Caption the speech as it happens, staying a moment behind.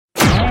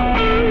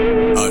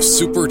a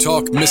Super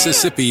Talk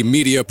Mississippi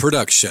media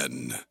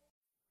production.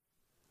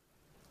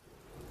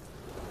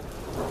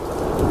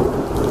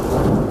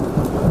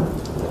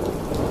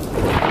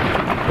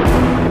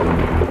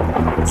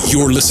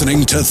 You're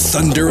listening to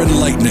Thunder and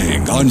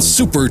Lightning on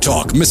Super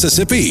Talk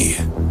Mississippi.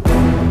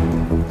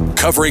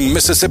 Covering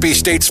Mississippi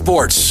State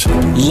sports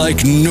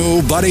like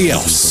nobody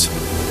else.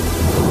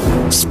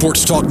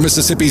 Sports Talk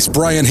Mississippi's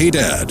Brian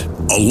Haydad,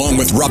 along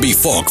with Robbie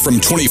Falk from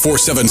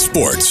 24/7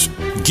 Sports,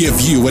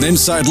 give you an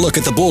inside look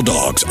at the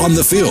Bulldogs on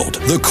the field,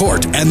 the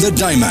court, and the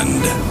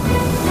diamond.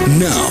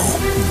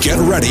 Now, get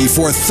ready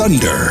for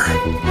Thunder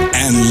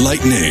and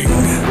Lightning.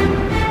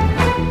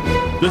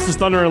 This is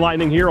Thunder and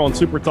Lightning here on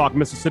Super Talk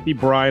Mississippi.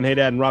 Brian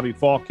Haydad and Robbie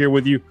Falk here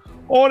with you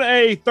on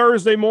a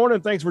Thursday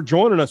morning. Thanks for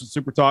joining us at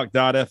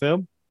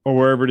supertalk.fm or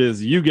wherever it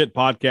is you get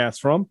podcasts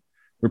from.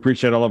 We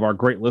appreciate all of our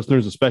great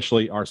listeners,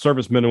 especially our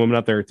servicemen and women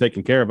out there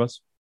taking care of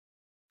us.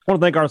 I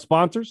want to thank our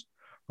sponsors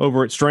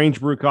over at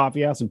Strange Brew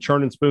Coffee House and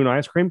Churn and Spoon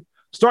Ice Cream.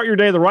 Start your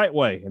day the right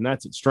way, and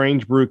that's at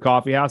Strange Brew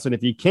Coffee House. And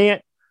if you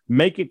can't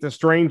make it to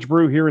Strange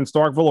Brew here in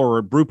Starkville or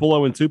at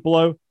Brupolo in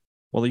Tupelo,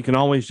 well, you can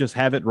always just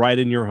have it right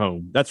in your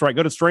home. That's right.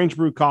 Go to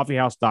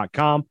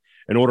strangebrewcoffeehouse.com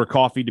and order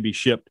coffee to be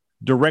shipped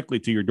directly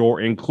to your door,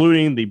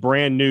 including the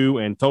brand new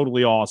and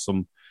totally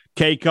awesome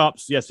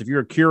K-Cups. Yes, if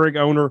you're a Keurig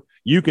owner,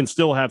 you can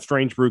still have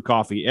Strange Brew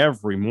coffee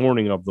every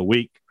morning of the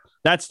week.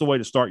 That's the way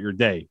to start your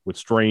day with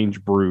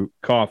Strange Brew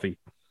coffee.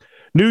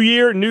 New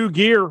year, new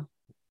gear.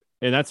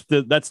 And that's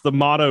the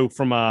motto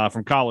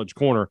from College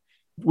Corner.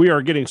 We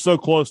are getting so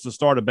close to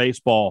start of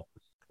baseball.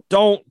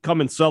 Don't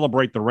come and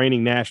celebrate the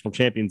reigning national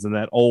champions in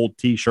that old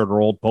T-shirt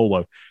or old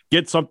polo.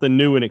 Get something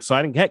new and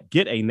exciting. Heck,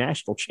 get a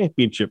national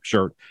championship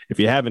shirt if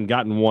you haven't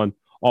gotten one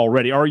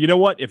already. Or you know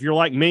what? If you're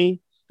like me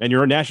and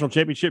you're a national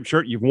championship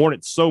shirt, you've worn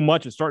it so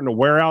much it's starting to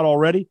wear out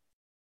already,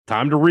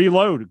 time to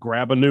reload.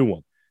 Grab a new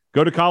one.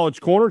 Go to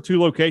College Corner, 2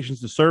 locations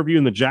to serve you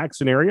in the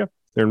Jackson area.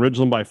 They're in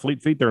Ridgeland by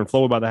Fleet Feet. They're in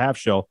Flowwood by the Half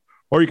Shell.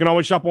 Or you can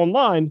always shop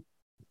online,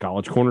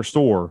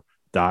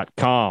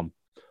 collegecornerstore.com.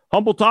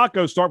 Humble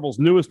Taco, Starkville's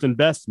newest and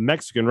best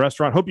Mexican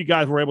restaurant. Hope you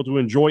guys were able to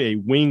enjoy a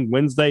Wing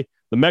Wednesday.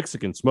 The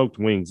Mexican smoked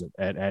wings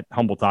at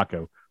Humble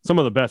Taco. Some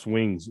of the best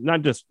wings,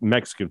 not just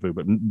Mexican food,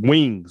 but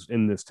wings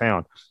in this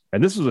town.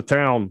 And this is a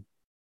town,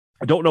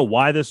 I don't know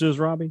why this is,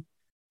 Robbie.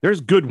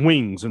 There's good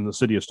wings in the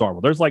city of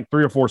Starkville. There's like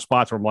 3 or 4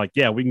 spots where I'm like,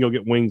 yeah, we can go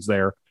get wings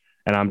there,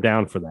 and I'm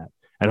down for that.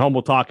 And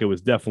Humble Taco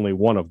is definitely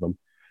one of them.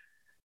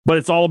 But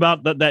it's all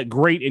about that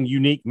great and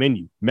unique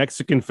menu.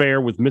 Mexican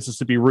fare with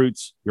Mississippi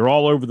roots. You're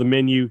all over the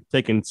menu,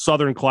 taking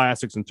Southern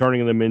classics and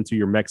turning them into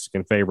your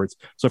Mexican favorites.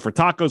 So for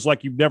tacos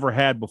like you've never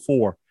had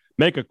before,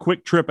 make a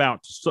quick trip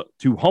out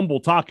to Humble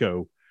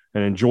Taco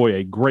and enjoy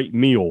a great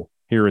meal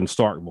here in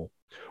Starkville.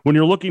 When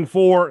you're looking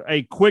for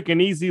a quick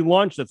and easy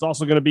lunch that's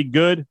also going to be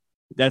good,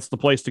 that's the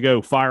place to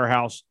go,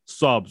 Firehouse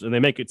Subs. And they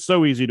make it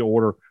so easy to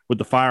order with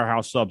the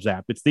Firehouse Subs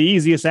app. It's the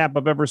easiest app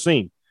I've ever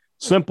seen.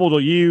 Simple to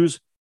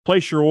use.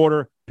 Place your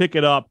order, pick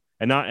it up,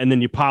 and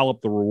then you pile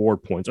up the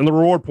reward points. And the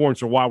reward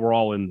points are why we're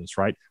all in this,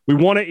 right? We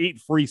want to eat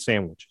free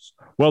sandwiches.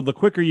 Well, the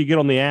quicker you get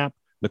on the app,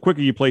 the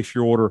quicker you place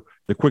your order,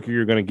 the quicker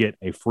you're going to get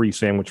a free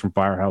sandwich from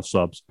Firehouse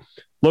Subs.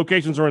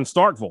 Locations are in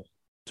Starkville,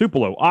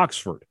 Tupelo,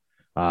 Oxford,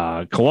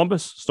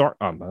 Columbus. I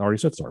already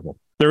said Starkville.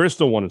 There is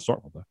still one in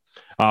Starkville, though.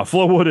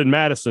 Flowwood and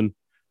Madison.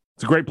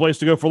 It's a great place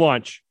to go for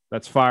lunch.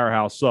 That's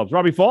Firehouse Subs.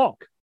 Robbie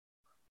Falk.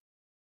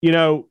 You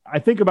know, I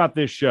think about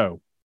this show,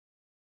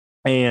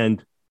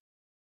 and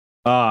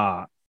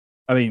I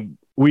mean,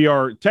 we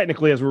are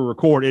technically, as we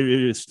record, it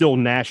is still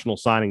National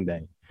Signing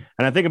Day.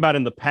 And I think about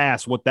in the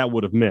past what that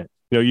would have meant.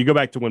 You know, you go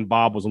back to when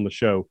Bob was on the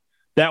show.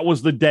 That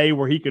was the day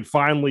where he could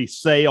finally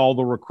say all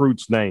the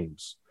recruits'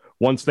 names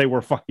once they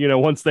were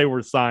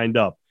signed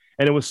up.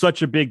 And it was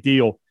such a big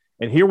deal.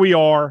 And here we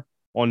are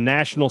on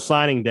National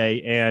Signing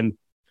Day, and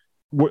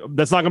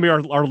that's not going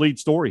to be our lead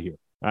story here.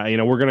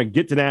 We're going to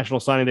get to National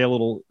Signing Day a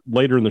little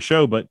later in the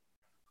show, but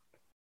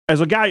as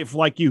a guy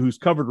like you who's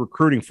covered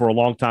recruiting for a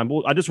long time,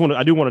 I do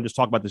want to just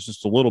talk about this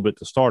just a little bit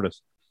to start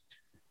us.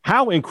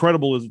 How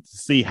incredible is it to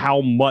see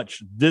how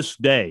much this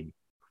day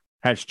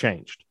has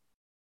changed?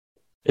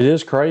 It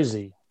is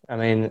crazy. I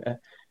mean,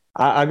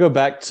 I go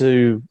back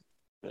to,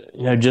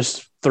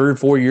 just 3 or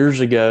 4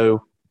 years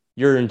ago,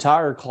 your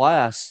entire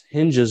class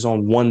hinges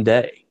on one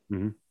day.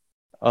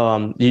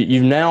 Mm-hmm.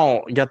 You've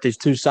now got these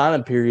 2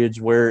 signing periods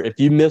where if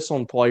you miss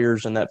on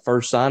players in that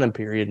first signing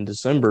period in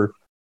December,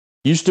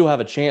 you still have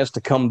a chance to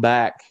come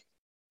back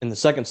in the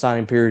second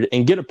signing period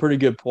and get a pretty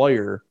good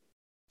player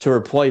to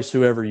replace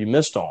whoever you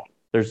missed on.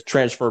 There's a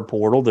transfer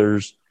portal.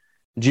 There's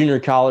some junior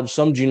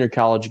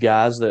college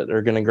guys that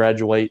are going to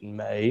graduate in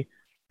May.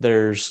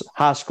 There's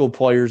high school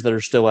players that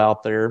are still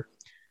out there.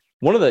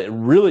 One of the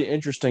really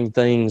interesting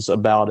things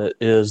about it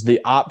is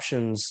the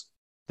options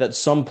that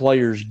some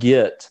players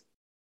get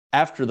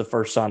after the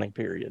first signing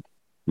period.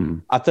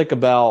 Mm-hmm. I think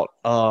about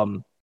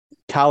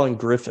Kylan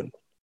Griffin,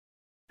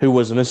 who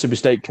was a Mississippi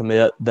State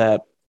commit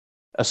that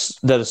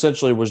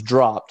essentially was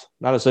dropped.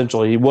 Not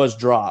essentially, he was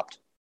dropped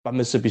by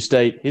Mississippi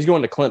State. He's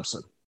going to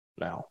Clemson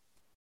now.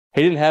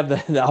 He didn't have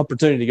the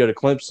opportunity to go to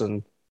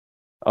Clemson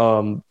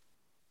 2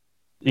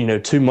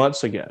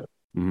 months ago.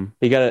 Mm-hmm.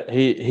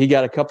 He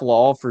got a couple of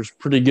offers,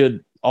 pretty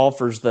good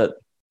offers that,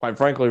 quite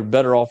frankly, are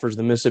better offers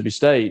than Mississippi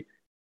State,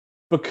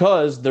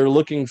 because they're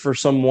looking for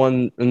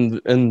someone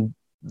in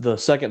the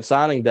second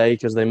signing day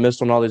because they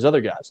missed on all these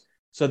other guys.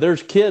 So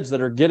there's kids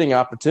that are getting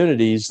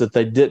opportunities that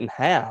they didn't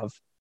have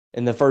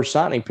in the first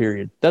signing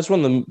period. That's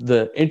one of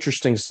the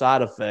interesting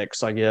side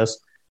effects, I guess,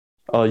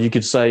 you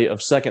could say,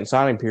 of second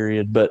signing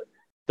period. But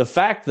the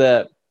fact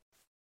that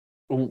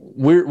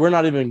we're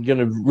not even going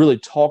to really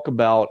talk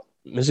about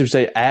Mississippi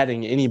State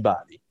adding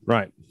anybody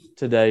right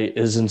today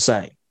is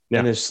insane. Yeah.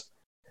 And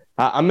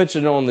I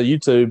mentioned it on the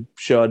YouTube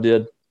show I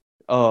did.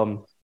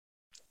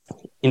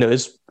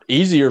 It's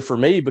easier for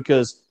me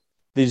because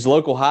these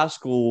local high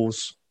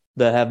schools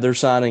that have their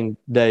signing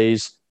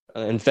days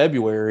in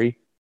February,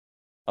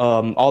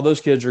 all those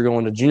kids are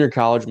going to junior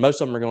college.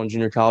 Most of them are going to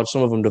junior college,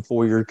 some of them to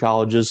 4-year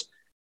colleges.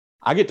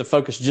 I get to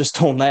focus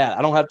just on that.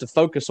 I don't have to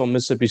focus on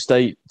Mississippi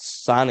State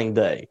signing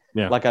day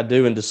like I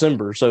do in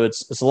December. So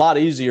it's a lot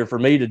easier for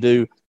me to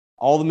do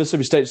all the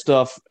Mississippi State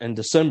stuff in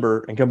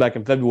December and come back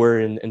in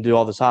February and do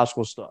all this high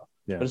school stuff.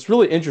 Yeah. But it's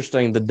really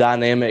interesting, the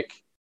dynamic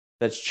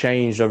that's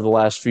changed over the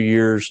last few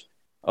years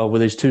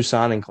with these two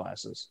signing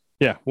classes.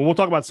 Yeah, well, we'll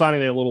talk about signing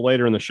day a little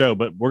later in the show,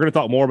 but we're going to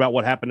talk more about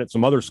what happened at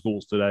some other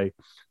schools today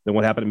than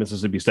what happened at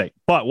Mississippi State.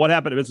 But what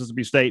happened at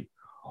Mississippi State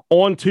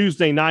on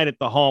Tuesday night at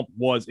the Hump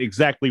was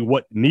exactly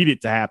what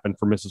needed to happen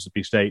for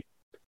Mississippi State.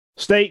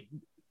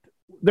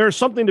 There's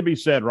something to be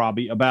said,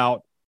 Robbie,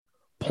 about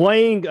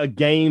playing a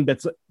game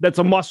that's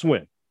a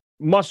must-win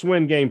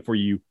game for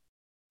you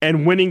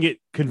and winning it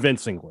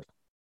convincingly.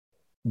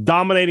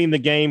 Dominating the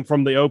game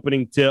from the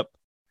opening tip,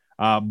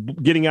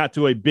 getting out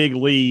to a big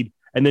lead,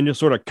 and then just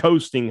sort of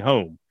coasting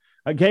home.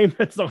 A game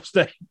that's no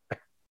State.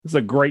 This is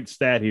a great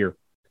stat here.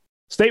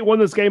 State won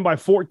this game by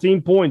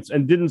 14 points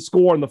and didn't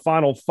score in the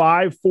final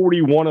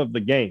 5:41 of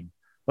the game.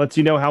 Lets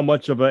you know how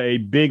much of a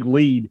big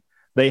lead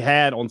they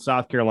had on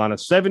South Carolina.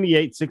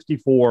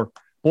 78-64.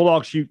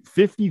 Bulldogs shoot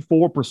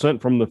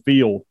 54% from the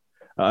field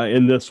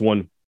in this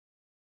one.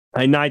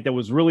 A night that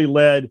was really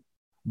led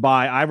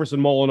by Iverson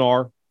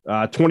Molinar.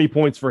 20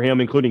 points for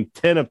him, including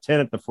 10 of 10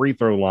 at the free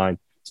throw line.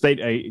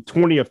 State a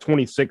 20 of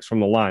 26 from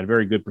the line.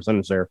 Very good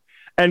percentage there.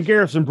 And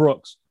Garrison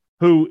Brooks,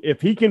 who,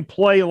 if he can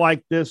play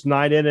like this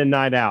night in and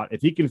night out,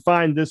 if he can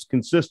find this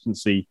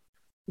consistency,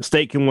 the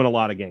State can win a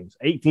lot of games.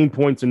 18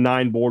 points and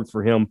 9 boards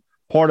for him.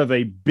 Part of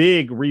a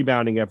big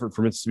rebounding effort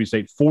for Mississippi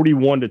State.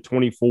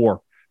 41-24.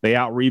 They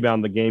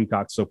out-rebound the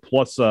Gamecocks, so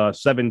plus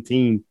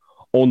 17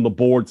 on the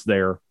boards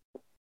there.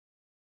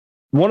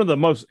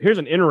 Here's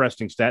an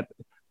interesting stat.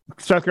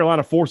 South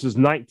Carolina forces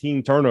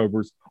 19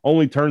 turnovers,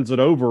 only turns it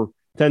over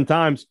 10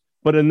 times,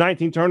 but in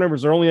 19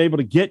 turnovers, they're only able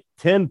to get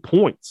 10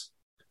 points.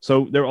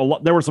 So there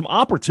were some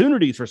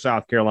opportunities for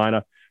South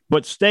Carolina,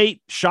 but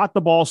State shot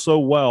the ball so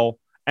well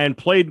and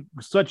played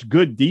such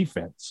good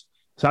defense.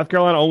 South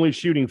Carolina only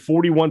shooting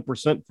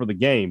 41% for the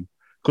game,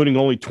 including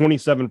only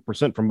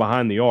 27% from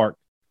behind the arc.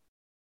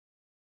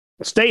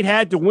 State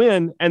had to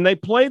win, and they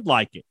played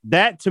like it.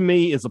 That, to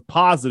me, is a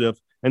positive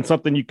and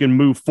something you can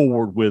move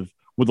forward with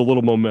a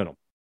little momentum.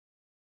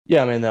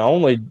 Yeah, I mean, the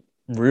only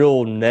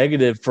real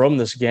negative from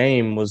this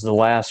game was the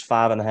last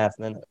 5.5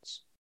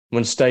 minutes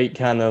when State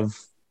kind of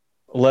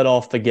let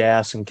off the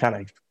gas and kind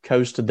of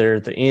coasted there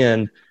at the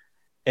end.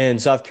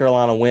 And South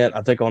Carolina went,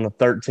 I think, on a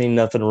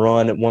 13-0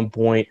 run at one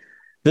point.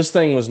 This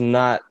thing was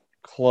not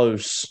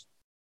close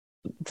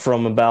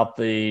from about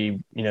the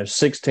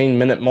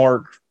 16-minute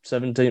mark,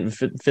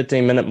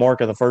 15-minute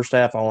mark of the first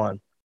half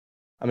on.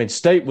 I mean,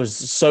 State was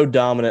so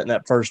dominant in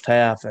that first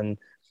half, and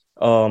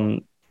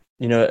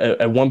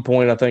at one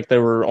point, I think they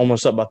were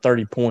almost up by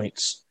 30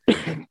 points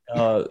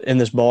in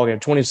this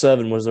ballgame.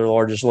 27 was their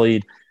largest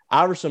lead.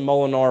 Iverson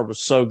Molinar was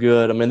so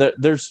good. I mean,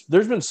 there's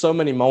been so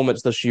many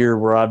moments this year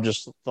where I've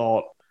just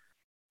thought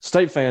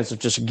State fans have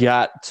just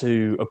got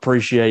to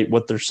appreciate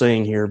what they're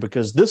seeing here,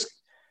 because this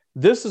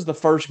is the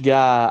first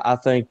guy I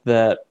think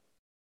that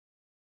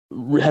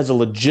has a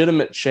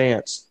legitimate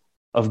chance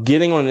of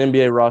getting on an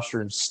NBA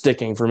roster and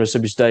sticking for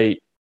Mississippi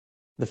State.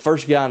 The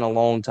first guy in a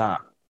long time.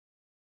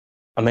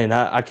 I mean,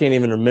 I can't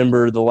even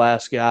remember the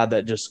last guy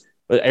that just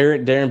 –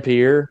 Darren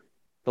Pierre,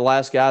 the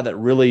last guy that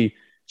really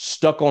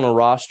stuck on a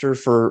roster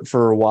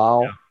for a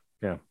while.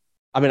 Yeah.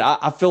 I mean,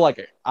 I feel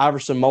like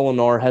Iverson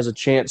Molinar has a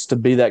chance to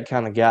be that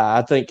kind of guy.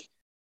 I think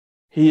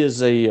he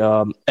is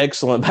a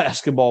excellent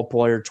basketball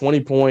player.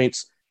 20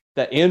 points.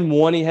 That end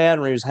one he had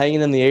when he was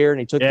hanging in the air and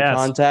he took the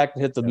contact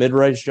and hit the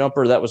mid-range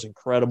jumper, that was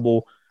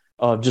incredible.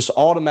 Just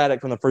automatic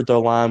from the free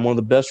throw line, one of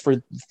the best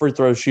free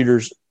throw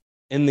shooters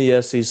in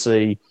the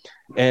SEC.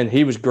 And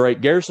he was great.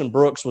 Garrison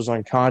Brooks was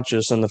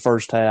unconscious in the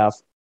first half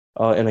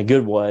in a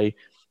good way.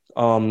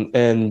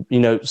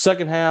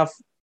 Second half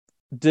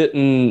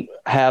didn't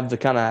have the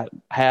kind of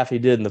half he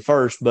did in the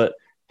first, but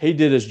he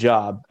did his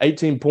job.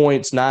 18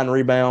 points, 9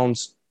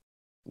 rebounds.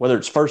 Whether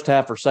it's first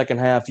half or second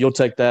half, you'll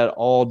take that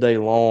all day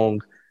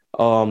long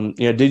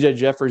DJ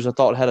Jeffries, I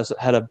thought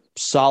had a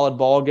solid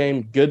ball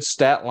game, good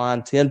stat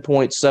line, 10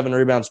 points, 7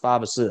 rebounds,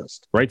 5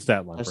 assists. Great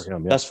stat line for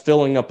him. Yeah. That's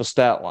filling up a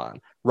stat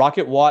line.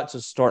 Rocket Watts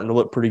is starting to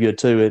look pretty good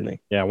too, isn't he?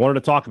 Yeah, I wanted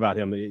to talk about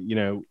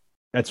him.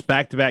 That's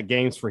back-to-back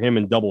games for him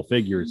in double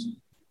figures.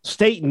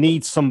 State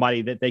needs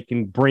somebody that they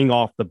can bring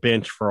off the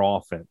bench for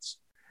offense.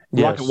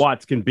 Yes. Rocket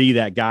Watts can be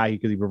that guy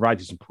because he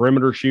provides you some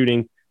perimeter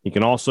shooting. He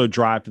can also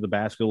drive to the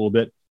basket a little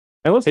bit.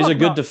 And he's a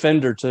good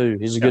defender too.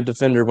 He's a good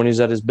defender when he's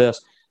at his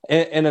best.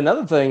 And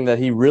another thing that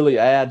he really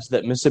adds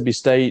that Mississippi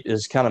State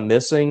is kind of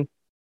missing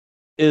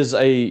is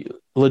a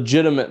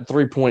legitimate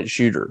 3-point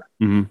shooter.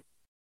 Mm-hmm.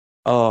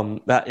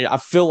 I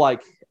feel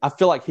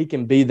like he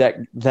can be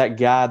that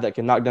guy that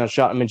can knock down a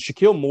shot. I mean,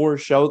 Shaquille Moore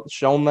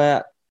shown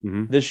that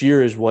this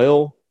year as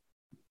well.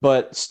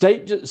 But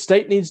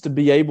State needs to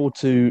be able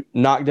to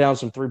knock down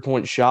some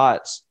 3-point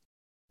shots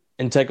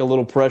and take a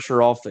little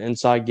pressure off the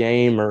inside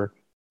game, or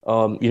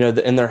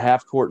in their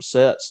half court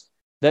sets.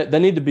 That they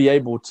need to be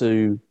able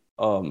to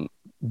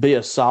be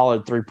a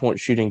solid 3-point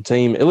shooting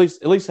team. At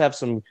least have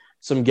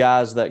some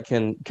guys that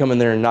can come in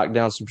there and knock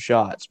down some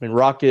shots. I mean,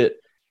 Rocket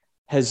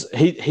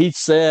he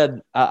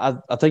said I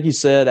think he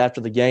said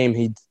after the game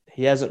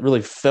he hasn't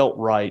really felt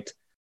right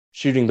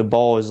shooting the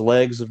ball. His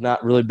legs have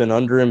not really been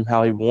under him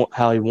how he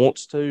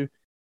wants to,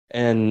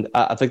 and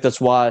I think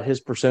that's why his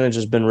percentage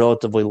has been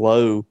relatively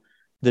low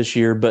this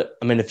year. But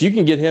I mean, if you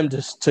can get him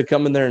to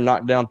come in there and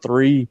knock down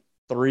 2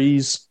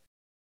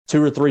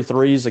 or 3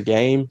 threes a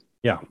game,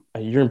 yeah,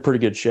 you're in pretty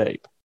good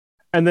shape.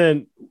 And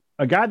then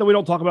a guy that we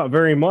don't talk about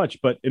very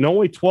much, but in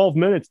only 12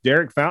 minutes,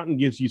 Derek Fountain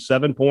gives you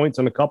 7 points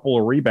and a couple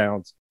of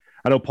rebounds.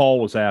 I know Paul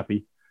was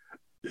happy.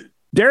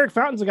 Derek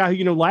Fountain's a guy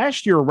who,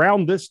 last year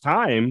around this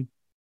time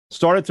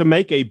started to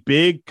make a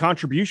big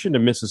contribution to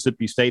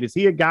Mississippi State. Is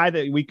he a guy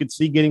that we could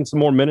see getting some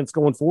more minutes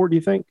going forward, do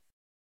you think?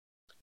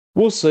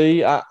 We'll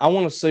see. I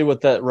want to see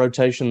what that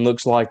rotation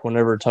looks like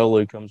whenever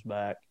Tolu comes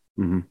back.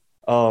 Mm-hmm.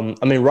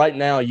 I mean, right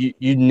now you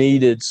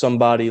needed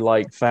somebody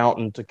like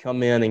Fountain to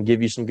come in and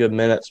give you some good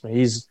minutes. I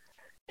mean,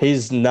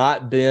 he's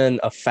not been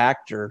a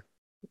factor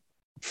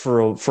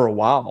for a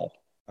while.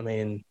 I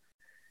mean,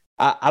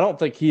 I don't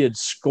think he had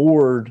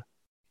scored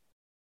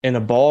in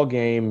a ball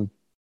game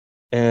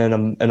in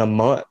a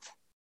month,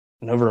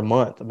 in over a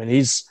month. I mean,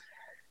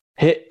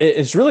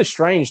 it's really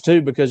strange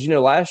too, because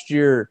last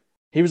year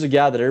he was a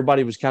guy that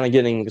everybody was kind of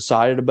getting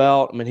excited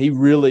about. I mean, he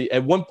really,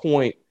 at one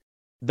point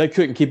they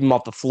couldn't keep him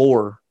off the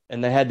floor,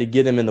 and they had to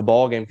get him in the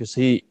ball game because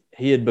he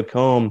had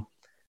become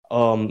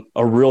a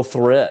real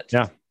threat.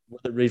 Yeah,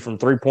 whether it be from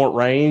 3-point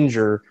range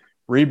or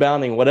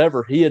rebounding,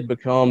 whatever. He had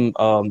become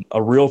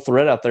a real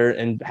threat out there,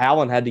 and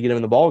Howland had to get him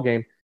in the ball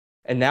game,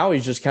 and now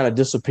he's just kind of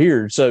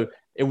disappeared. So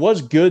it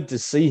was good to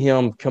see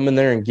him come in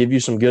there and give you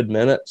some good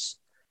minutes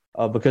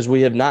because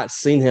we have not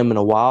seen him in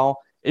a while.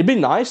 It'd be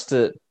nice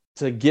to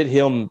get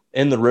him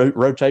in the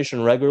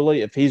rotation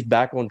regularly if he's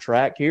back on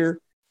track here,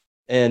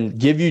 and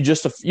give you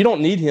you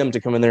don't need him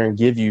to come in there and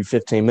give you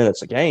 15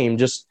 minutes a game.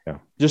 Just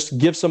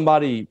give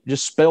somebody,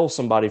 just spell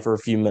somebody for a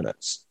few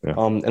minutes. Yeah.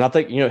 And I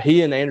think,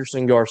 he and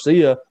Anderson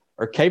Garcia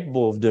are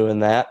capable of doing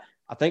that.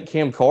 I think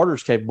Cam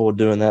Carter's capable of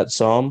doing that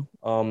some.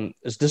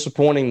 It's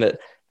disappointing that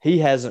he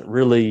hasn't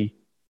really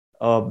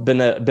been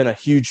a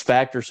huge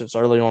factor since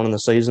early on in the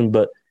season,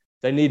 but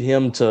they need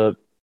him to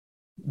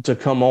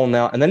come on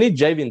now. And they need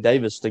Javian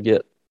Davis to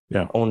get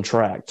on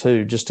track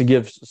too, just to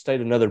give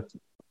State another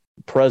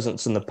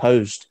presence in the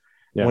post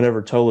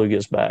whenever Tolu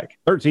gets back.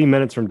 13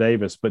 minutes from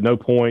Davis, but no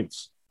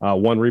points,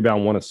 1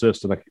 rebound, 1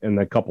 assist, and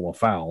a couple of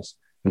fouls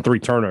and 3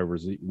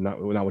 turnovers.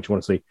 Not what you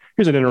want to see.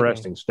 Here's an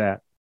interesting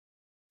stat.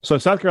 So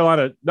South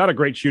Carolina, not a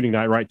great shooting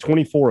night, right?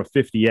 24 of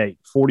 58,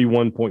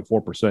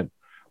 41.4%.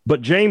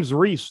 But James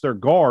Reese, their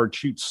guard,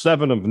 shoots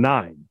 7 of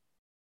 9.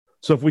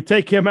 So if we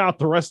take him out,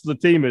 the rest of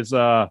the team is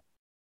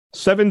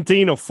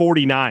 17 of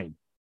 49.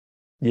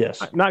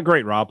 Yes. Not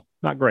great, Rob.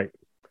 Not great.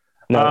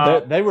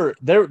 No, they were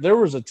there. There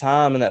was a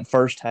time in that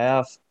first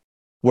half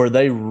where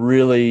they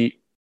really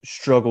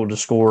struggled to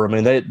score. I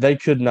mean, they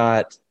could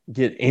not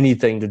get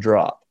anything to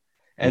drop,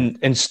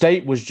 and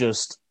State was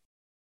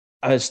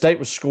State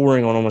was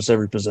scoring on almost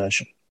every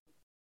possession.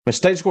 I mean,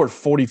 State scored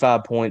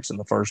 45 points in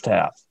the first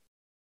half.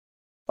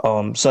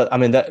 So I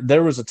mean,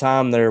 there was a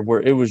time there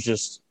where it was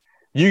just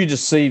you could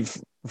just see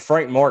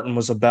Frank Martin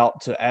was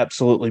about to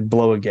absolutely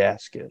blow a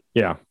gasket.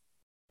 Yeah,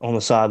 on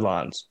the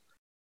sidelines.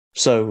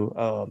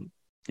 So.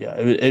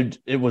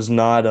 It was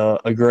not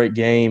a great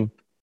game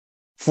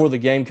for the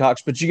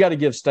Gamecocks, but you got to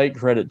give State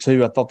credit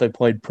too. I thought they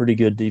played pretty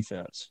good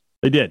defense.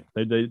 They did.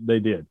 They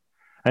did.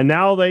 And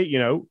now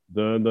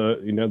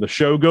the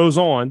show goes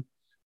on.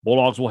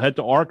 Bulldogs will head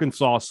to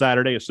Arkansas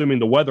Saturday, assuming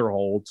the weather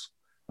holds,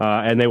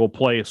 and they will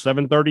play a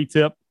 7:30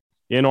 tip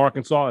in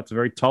Arkansas. It's a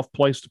very tough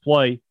place to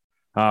play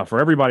for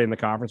everybody in the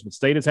conference, but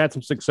State has had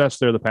some success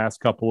there the past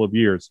couple of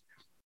years.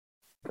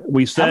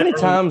 We said how many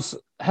times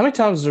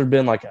has there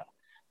been like a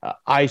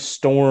ice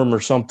storm or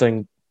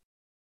something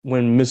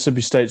when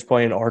Mississippi State's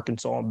playing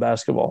Arkansas in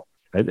basketball?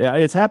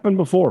 It's happened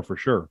before, for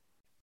sure.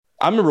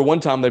 I remember one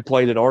time they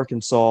played at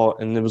Arkansas,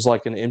 and it was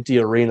like an empty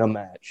arena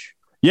match.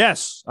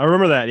 Yes, I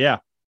remember that. Yeah,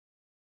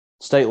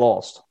 State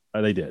lost.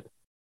 they did.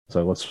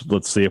 So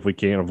let's see if we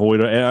can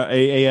avoid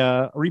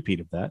a repeat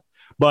of that.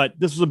 But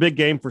this was a big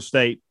game for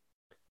State.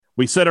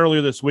 We said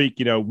earlier this week,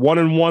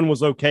 1-1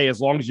 was okay as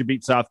long as you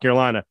beat South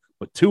Carolina,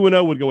 but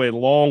 2-0 would go a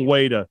long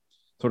way to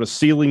sort of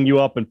sealing you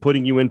up and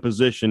putting you in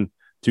position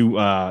to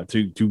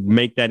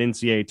make that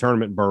NCAA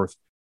tournament berth.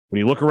 When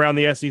you look around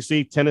the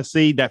SEC,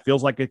 Tennessee, that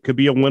feels like it could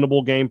be a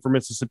winnable game for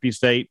Mississippi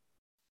State.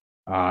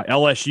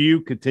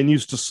 LSU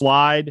continues to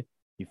slide.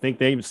 You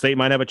think State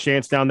might have a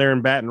chance down there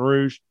in Baton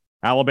Rouge.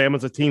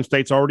 Alabama's a team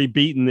State's already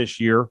beaten this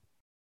year.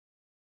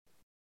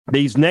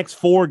 These next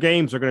 4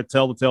 games are going to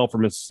tell the tale for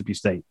Mississippi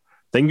State.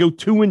 They can go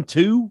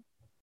 2-2.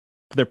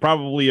 They're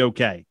probably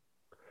okay.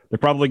 They're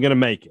probably going to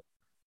make it.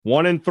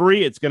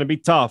 1-3, it's going to be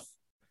tough.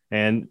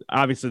 And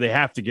obviously they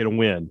have to get a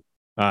win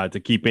to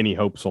keep any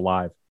hopes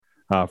alive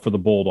for the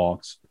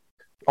Bulldogs.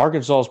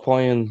 Arkansas is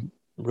playing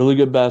really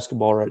good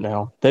basketball right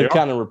now. They've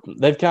kind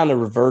of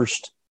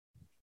reversed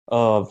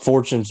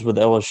fortunes with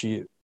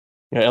LSU.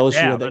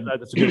 LSU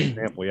that's a good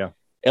example. Yeah,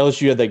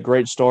 LSU had that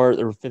great start.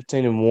 They were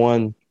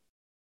 15-1,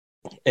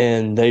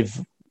 and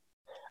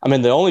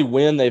the only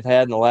win they've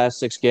had in the last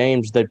 6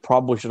 games, they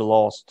probably should have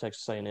lost to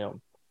Texas A&M.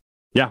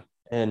 Yeah,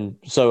 and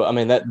so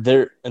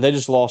they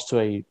just lost to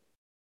a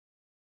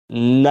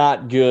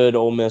not good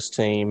Ole Miss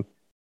team,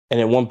 and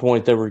at one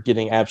point they were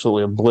getting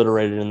absolutely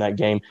obliterated in that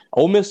game.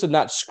 Ole Miss did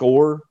not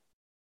score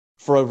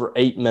for over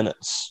 8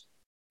 minutes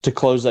to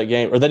close that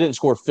game, or they didn't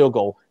score a field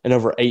goal in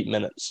over 8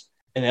 minutes,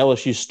 and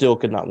LSU still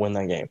could not win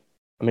that game.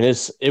 I mean,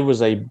 it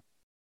was a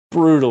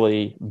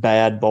brutally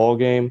bad ball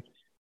game,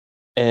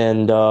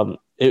 and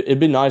it'd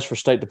be nice for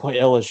State to play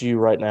LSU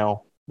right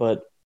now,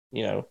 but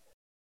it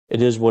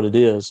is what it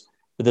is.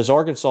 But this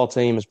Arkansas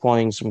team is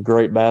playing some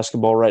great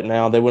basketball right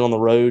now. They went on the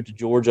road to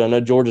Georgia. I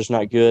know Georgia's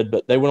not good,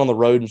 but they went on the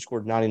road and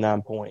scored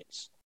 99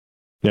 points.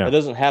 Yeah, it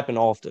doesn't happen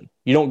often.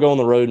 You don't go on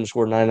the road and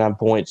score 99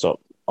 points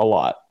a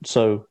lot.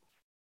 So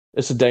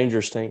it's a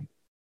dangerous team.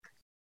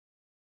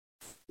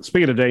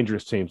 Speaking of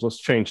dangerous teams, let's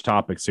change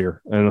topics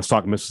here and let's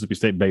talk Mississippi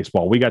State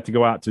baseball. We got to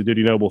go out to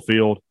Dudy Noble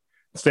Field,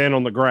 stand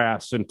on the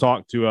grass, and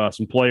talk to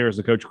some players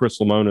and Coach Chris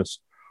Lemonis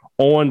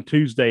on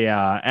Tuesday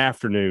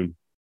afternoon.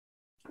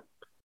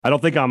 I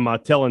don't think I'm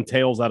telling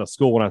tales out of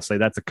school when I say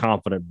that's a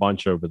confident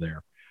bunch over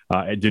there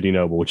at Dudy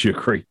Noble. Would you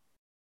agree?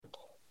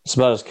 It's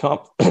about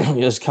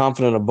as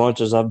confident a bunch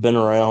as I've been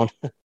around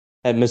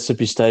at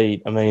Mississippi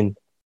State. I mean,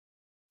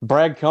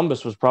 Brad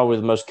Cumbas was probably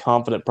the most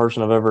confident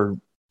person I've ever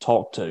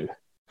talked to.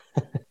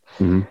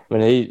 Mm-hmm. I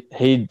mean,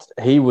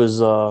 he was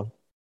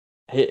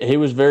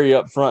very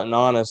upfront and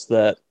honest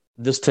that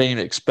this team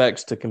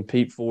expects to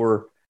compete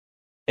for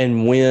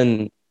and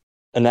win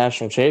a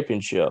national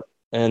championship.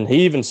 And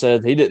he even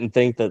said he didn't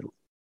think that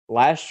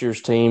last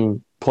year's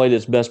team played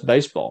its best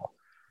baseball,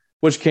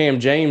 which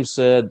Cam James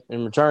said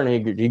in return.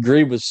 He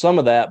agreed with some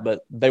of that,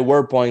 but they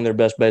were playing their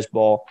best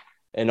baseball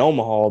in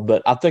Omaha.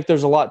 But I think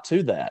there's a lot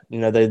to that.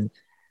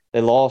 They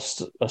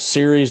lost a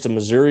series to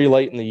Missouri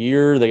late in the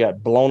year. They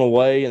got blown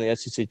away in the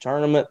SEC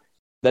tournament.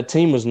 That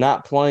team was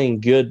not playing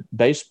good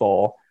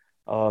baseball.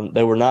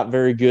 They were not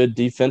very good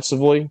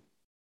defensively.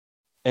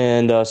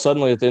 And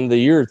suddenly at the end of the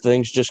year,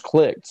 things just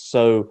clicked.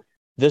 So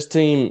this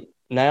team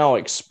now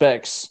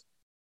expects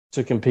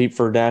to compete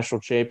for a national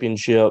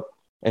championship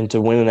and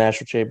to win a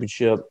national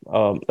championship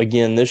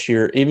again this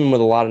year, even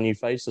with a lot of new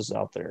faces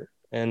out there.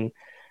 And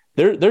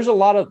there's a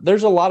lot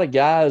of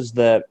guys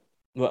that,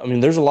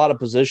 there's a lot of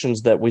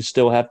positions that we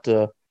still have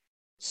to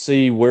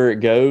see where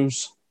it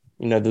goes.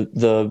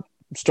 The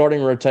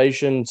starting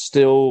rotation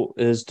still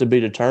is to be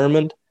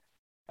determined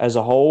as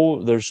a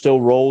whole. There's still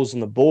roles in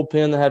the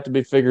bullpen that have to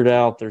be figured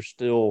out. There's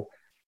still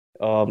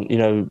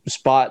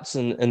spots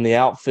in the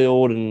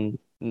outfield and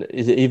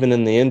even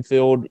in the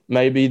infield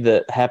maybe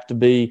that have to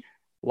be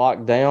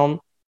locked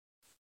down.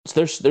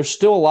 So there's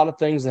still a lot of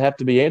things that have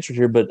to be answered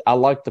here, but I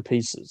like the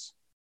pieces.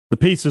 The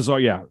pieces are,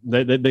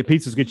 the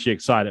pieces get you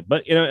excited.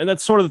 But, and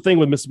that's sort of the thing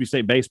with Mississippi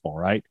State baseball,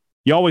 right?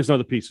 You always know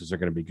the pieces are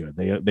going to be good.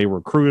 They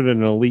recruited at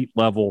an elite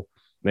level.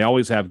 They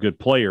always have good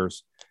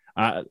players.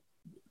 The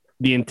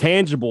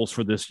intangibles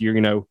for this year,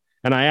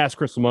 and I asked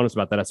Chris Lemonis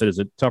about that. I said, is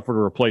it tougher to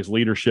replace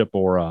leadership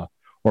or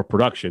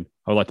production?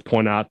 I would like to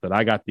point out that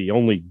I got the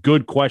only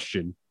good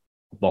question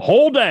the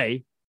whole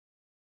day.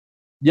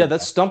 Yeah,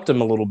 that stumped him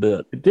a little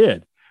bit. It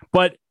did.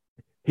 But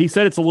he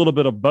said it's a little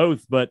bit of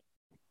both. But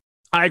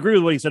I agree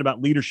with what he said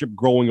about leadership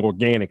growing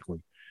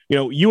organically.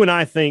 You and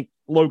I think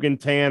Logan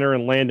Tanner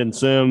and Landon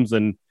Sims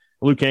and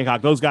Luke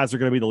Hancock, those guys are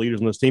going to be the leaders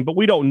on this team. But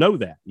we don't know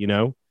that,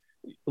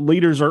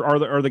 Leaders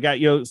are the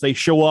guys, they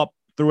show up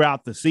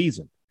throughout the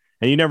season.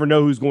 And you never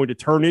know who's going to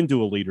turn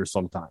into a leader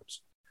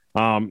sometimes.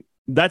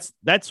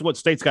 That's what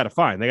State's got to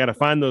find. They got to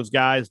find those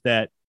guys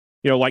that,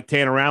 like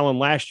Tanner Allen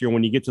last year,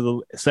 when you get to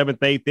the 7th,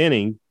 8th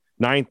inning,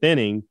 9th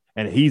inning,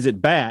 and he's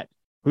at bat,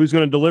 who's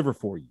going to deliver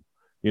for you?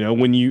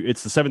 When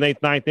it's the 7th, 8th,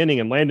 9th inning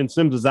and Landon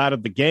Sims is out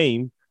of the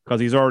game because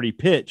he's already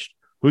pitched,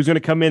 who's going to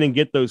come in and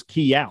get those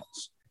key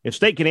outs? If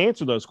State can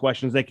answer those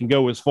questions, they can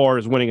go as far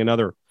as winning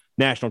another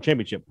national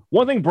championship.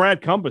 One thing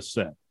Brad Cumbas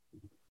said,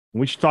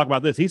 We should talk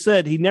about this. He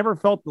said he never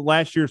felt the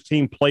last year's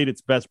team played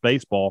its best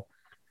baseball.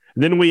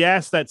 And then we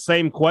asked that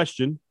same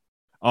question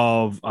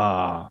of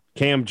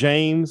Cam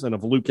James and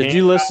of Luke. Did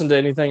you listen to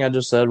anything I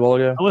just said a while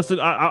ago? Listen,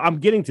 I'm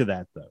getting to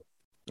that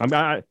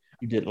though.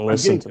 You didn't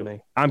listen to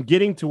me. I'm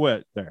getting to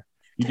it there.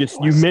 You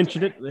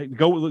mentioned it.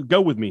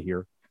 Go with me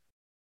here.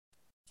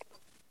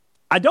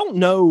 I don't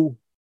know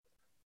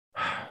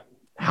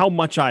how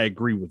much I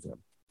agree with him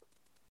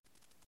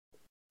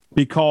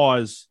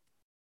because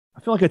I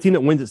feel like a team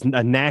that wins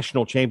a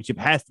national championship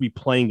has to be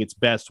playing its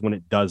best when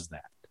it does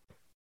that.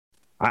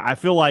 I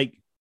feel like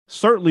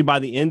certainly by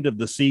the end of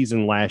the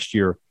season last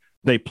year,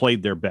 they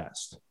played their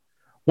best.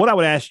 What I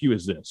would ask you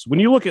is this. When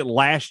you look at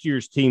last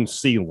year's team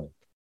ceiling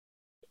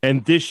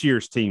and this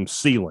year's team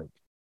ceiling,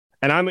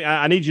 and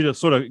I need you to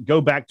sort of go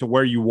back to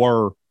where you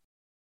were,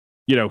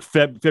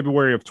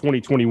 February of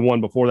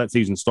 2021 before that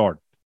season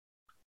started.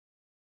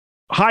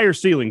 Higher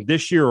ceiling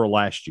this year or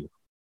last year?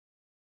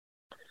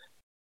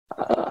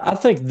 I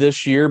think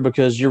this year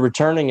because you're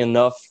returning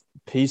enough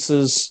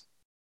pieces.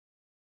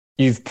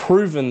 You've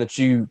proven that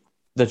you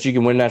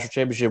can win a national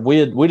championship.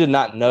 We did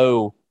not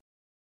know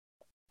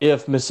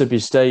if Mississippi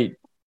State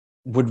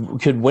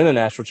could win a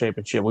national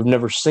championship. We've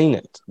never seen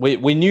it.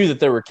 We knew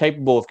that they were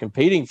capable of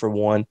competing for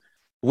one.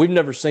 We've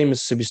never seen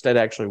Mississippi State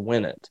actually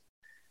win it.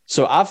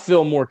 So I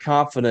feel more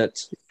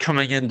confident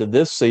coming into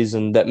this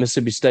season that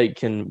Mississippi State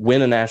can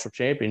win a national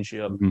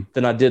championship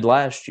than I did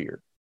last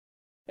year.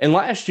 And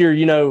last year,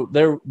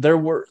 there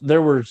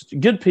were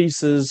good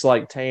pieces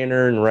like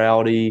Tanner and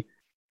Rowdy.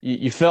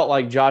 You felt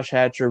like Josh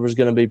Hatcher was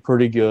going to be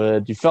pretty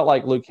good. You felt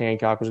like Luke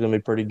Hancock was going to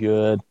be pretty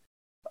good.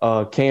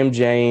 Cam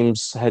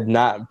James had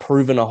not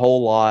proven a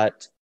whole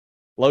lot.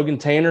 Logan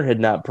Tanner had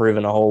not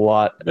proven a whole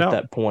lot at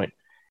that point.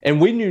 And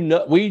we knew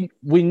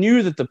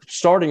that the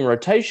starting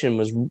rotation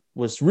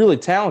was really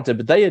talented,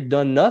 but they had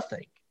done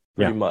nothing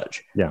pretty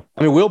much. Yeah.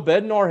 I mean, Will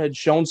Bednar had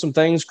shown some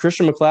things.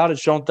 Christian McLeod had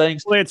shown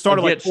things. Well, they had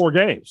started like 4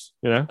 games,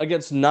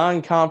 against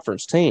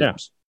non-conference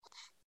teams.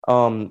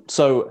 Yeah.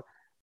 So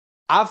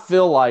I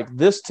feel like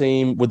this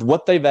team, with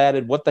what they've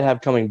added, what they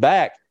have coming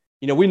back,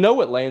 we know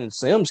what Landon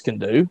Sims can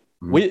do.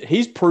 Mm-hmm.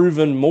 He's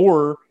proven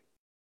more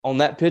on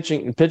that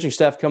pitching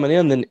staff coming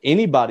in than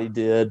anybody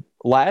did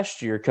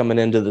last year coming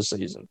into the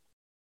season.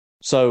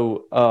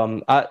 So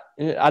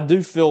I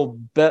do feel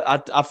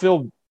I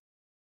feel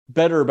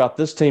better about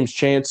this team's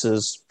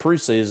chances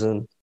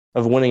preseason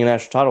of winning a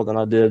national title than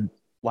I did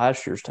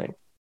last year's team.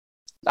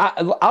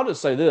 I'll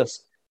just say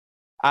this: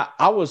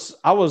 I was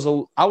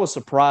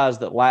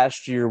surprised that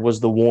last year was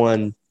the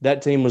one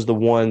that team was the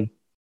one.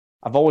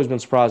 I've always been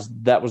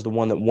surprised that was the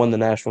one that won the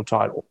national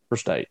title for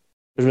state.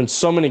 There's been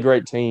so many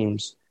great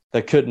teams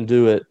that couldn't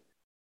do it.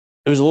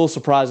 It was a little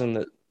surprising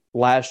that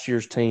last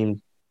year's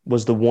team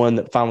was the one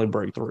that finally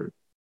broke through.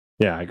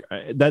 Yeah,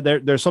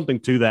 there's something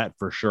to that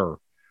for sure.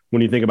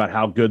 When you think about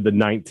how good the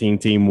 19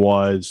 team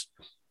was,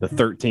 the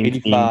 13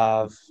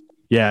 85, team.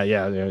 Yeah.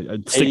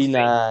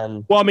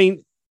 89. Well, I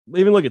mean,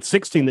 even look at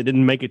 16 that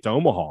didn't make it to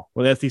Omaha.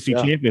 Well, the SEC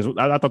champions.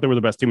 I thought they were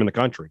the best team in the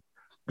country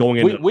going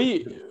into.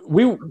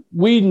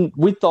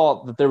 We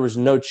thought that there was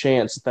no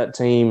chance that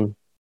team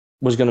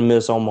was going to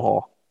miss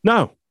Omaha.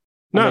 No.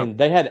 I mean,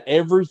 they had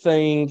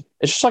everything.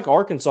 It's just like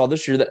Arkansas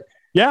this year.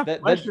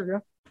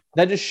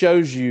 That just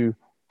shows you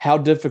how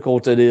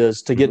difficult it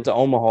is to get to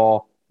Omaha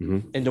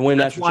and to win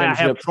That's national why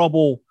championship. I have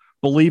trouble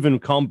believing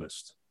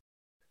Compass.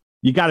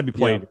 You got to be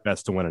playing the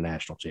best to win a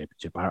national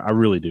championship. I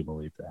really do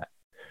believe that.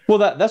 Well,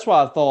 that's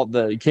why I thought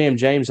that Cam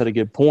James had a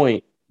good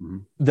point.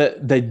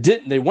 That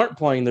they weren't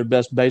playing their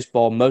best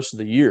baseball most of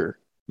the year,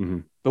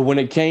 but when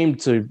it came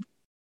to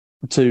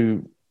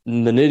the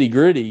nitty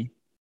gritty,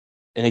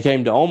 and it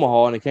came to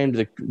Omaha and it came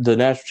to the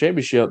national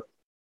championship,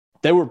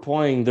 they were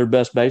playing their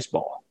best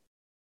baseball.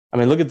 I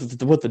mean, look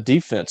at what the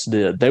defense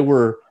did. They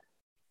were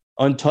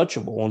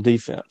untouchable on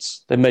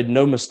defense. They made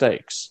no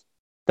mistakes.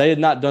 They had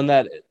not done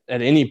that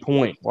at any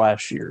point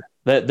last year.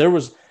 That there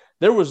was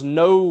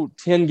no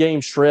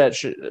 10-game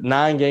stretch,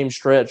 9-game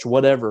stretch,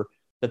 whatever,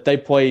 that they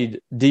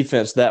played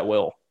defense that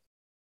well.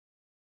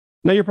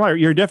 No,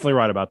 you're definitely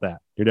right about that.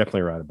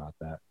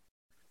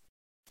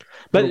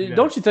 But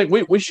don't you think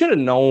we should have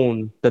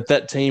known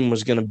that team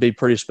was going to be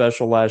pretty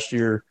special last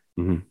year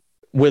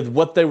with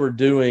what they were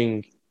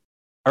doing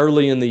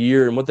early in the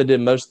year and what they did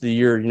most of the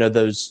year?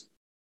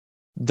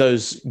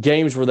 Those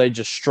games where they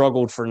just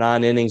struggled for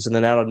 9 innings and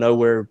then out of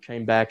nowhere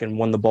came back and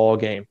won the ball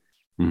game.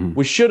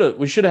 We should have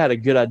had a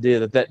good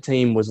idea that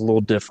team was a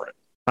little different.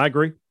 I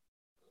agree.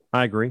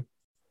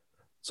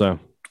 So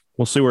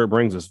we'll see where it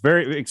brings us.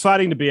 Very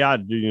exciting to be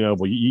out.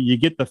 You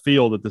get the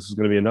feel that this is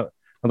going to be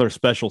another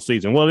special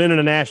season. Well, in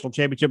a national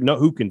championship,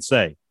 who can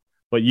say?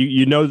 But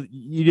you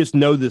just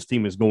know this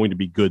team is going to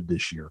be good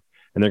this year,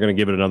 and they're going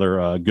to give it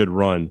another good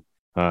run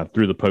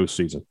through the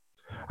postseason.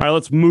 All right,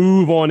 let's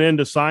move on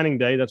into signing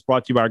day. That's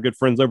brought to you by our good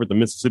friends over at the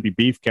Mississippi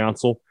Beef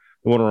Council.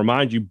 We want to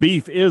remind you,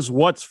 beef is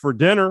what's for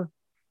dinner.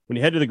 When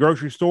you head to the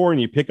grocery store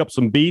and you pick up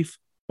some beef,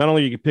 not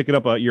only you can pick it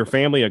up your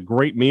family a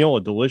great meal,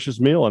 a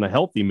delicious meal, and a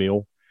healthy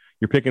meal,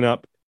 you're picking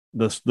up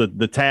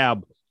the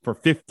tab for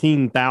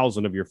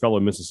 15,000 of your fellow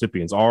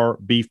Mississippians, our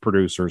beef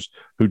producers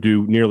who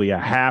do nearly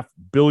 $500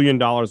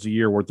 million a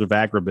year worth of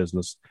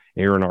agribusiness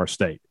here in our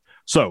state.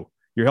 So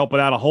you're helping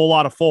out a whole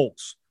lot of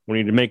folks when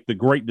you need to make the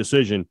great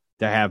decision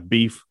to have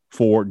beef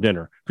for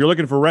dinner. If you're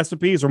looking for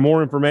recipes or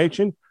more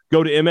information,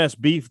 go to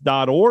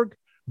msbeef.org.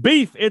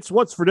 Beef, it's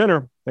what's for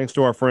dinner, thanks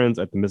to our friends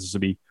at the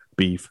Mississippi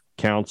Beef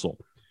Council.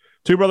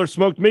 Two Brothers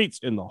Smoked Meats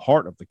in the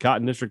heart of the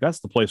Cotton District. That's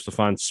the place to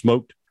find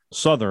smoked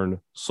Southern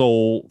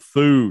soul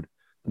food.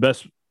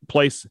 Best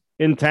place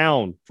in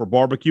town for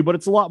barbecue, but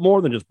it's a lot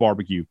more than just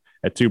barbecue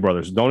at Two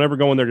Brothers. Don't ever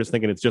go in there just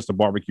thinking it's just a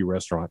barbecue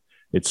restaurant.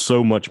 It's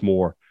so much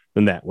more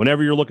than that.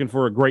 Whenever you're looking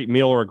for a great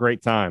meal or a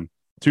great time,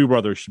 Two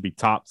Brothers should be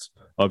tops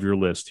of your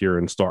list here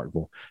in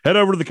Starkville. Head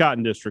over to the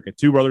Cotton District at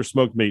Two Brothers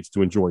Smoked Meats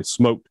to enjoy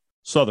smoked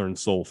Southern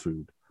soul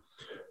food.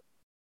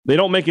 They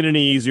don't make it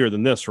any easier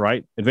than this,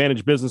 right?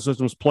 Advantage Business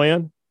Systems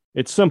plan,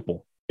 it's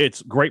simple.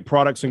 It's great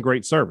products and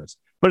great service.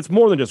 But it's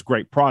more than just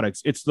great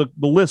products. It's the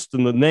list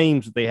and the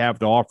names that they have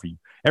to offer you.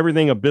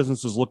 Everything a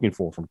business is looking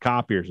for, from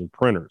copiers and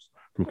printers,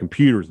 from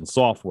computers and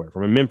software,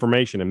 from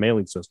information and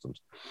mailing systems.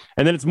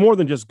 And then it's more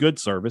than just good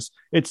service.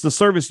 It's the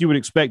service you would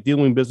expect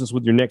dealing business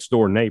with your next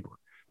door neighbor,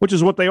 which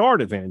is what they are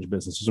at Advantage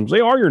Business Systems. They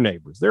are your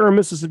neighbors. They're a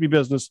Mississippi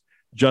business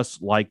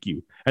just like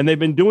you. And they've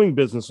been doing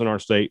business in our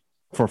state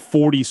for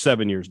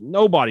 47 years.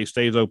 Nobody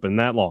stays open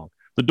that long.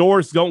 The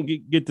doors don't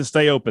get to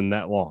stay open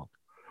that long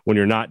when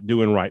you're not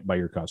doing right by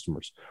your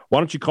customers. Why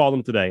don't you call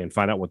them today and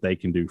find out what they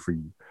can do for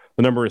you?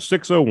 The number is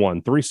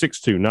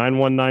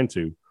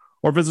 601-362-9192,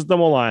 or visit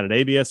them online at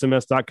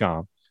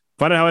absms.com.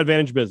 Find out how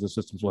Advantage Business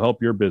Systems will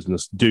help your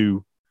business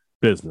do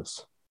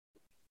business.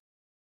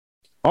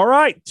 All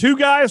right, two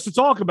guys to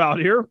talk about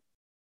here.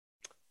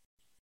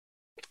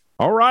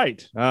 All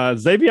right,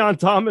 Zavion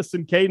Thomas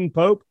and Caden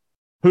Pope,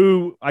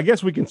 who I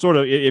guess we can sort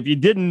of, if you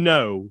didn't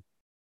know,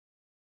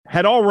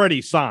 had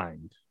already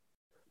signed,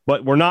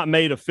 but were not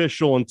made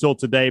official until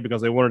today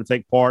because they wanted to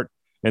take part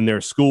in their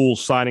school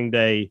signing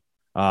day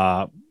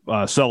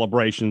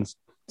celebrations.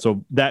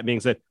 So that being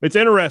said, it's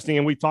interesting,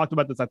 and we talked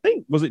about this, I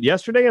think, was it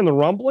yesterday in the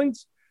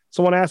rumblings?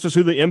 Someone asked us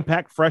who the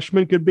impact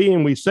freshman could be,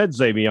 and we said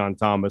Zavion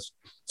Thomas.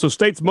 So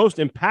State's most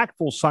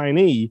impactful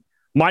signee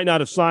might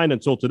not have signed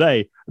until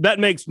today. That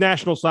makes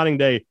National Signing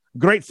Day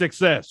great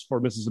success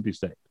for Mississippi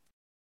State.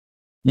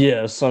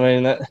 Yes, I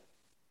mean,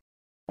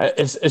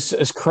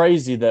 it's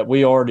crazy that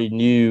we already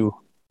knew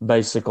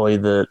basically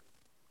that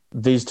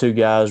these two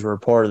guys were a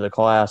part of the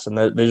class, and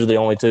these are the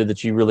only two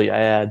that you really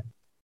add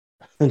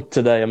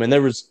today. I mean,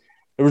 there was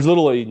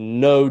literally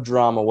no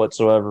drama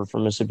whatsoever for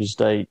Mississippi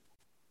State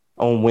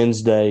on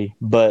Wednesday,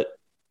 but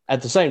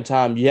at the same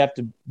time, you have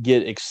to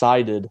get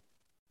excited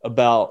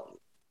about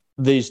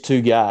these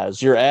two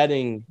guys. You're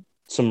adding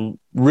some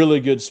really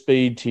good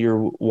speed to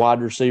your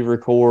wide receiver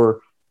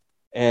core,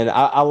 and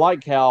I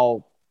like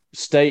how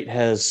State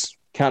has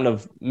kind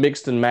of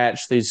mixed and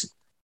matched these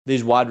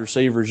wide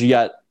receivers. You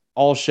got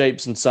all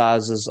shapes and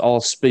sizes, all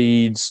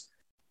speeds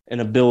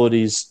and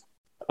abilities.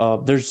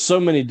 There's so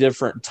many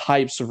different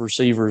types of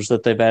receivers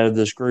that they've added to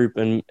this group.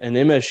 And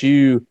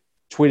MSU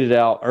tweeted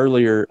out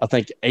earlier, I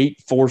think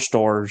 8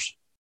 4-stars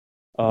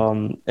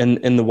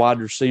in the wide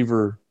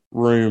receiver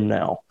room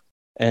now.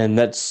 And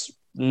that's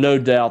no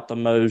doubt the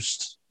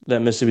most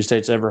that Mississippi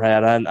State's ever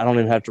had. I don't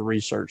even have to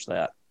research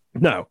that.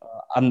 No.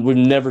 We've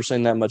never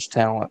seen that much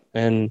talent.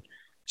 And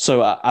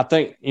so I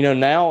think,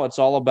 now it's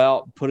all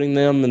about putting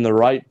them in the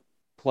right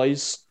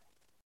place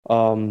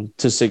to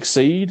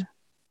succeed.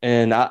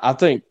 And I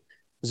think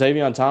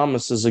Zavion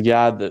Thomas is a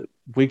guy that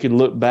we could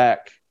look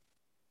back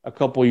a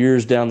couple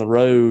years down the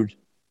road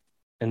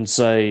and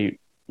say,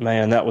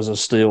 man, that was a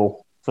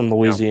steal from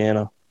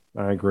Louisiana.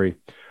 Yeah, I agree.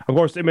 Of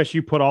course,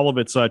 MSU put all of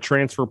its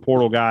transfer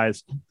portal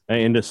guys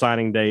into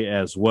signing day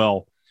as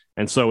well.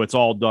 And so it's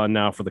all done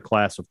now for the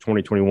class of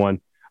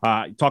 2021.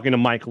 Talking to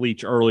Mike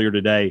Leach earlier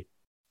today,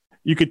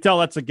 you could tell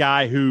that's a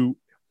guy who,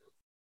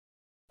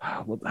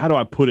 how do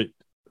I put it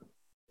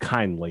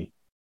kindly?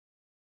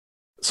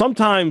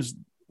 Sometimes,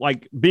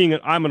 like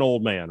I'm an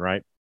old man,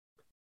 right?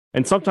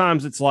 And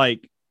sometimes it's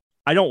like,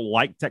 I don't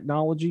like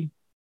technology,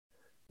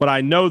 but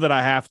I know that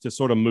I have to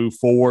sort of move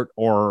forward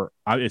or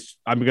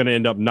I'm going to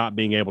end up not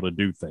being able to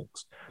do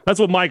things. That's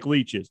what Mike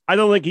Leach is. I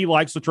don't think he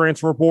likes the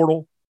transfer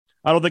portal.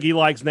 I don't think he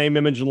likes name,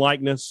 image, and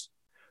likeness,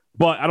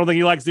 but I don't think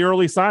he likes the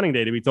early signing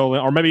day, to be totally,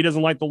 or maybe he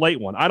doesn't like the late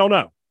one. I don't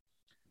know.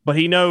 But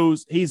he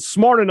knows, he's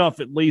smart enough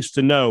at least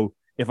to know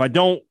if I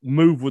don't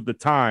move with the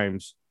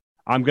times,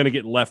 I'm going to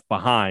get left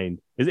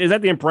behind. Is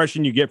that the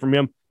impression you get from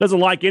him?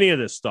 Doesn't like any of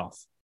this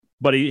stuff,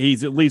 but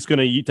he's at least going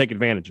to take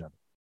advantage of it.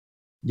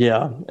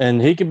 Yeah,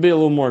 and he could be a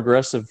little more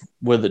aggressive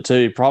with it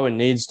too. He probably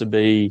needs to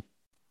be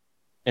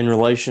in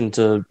relation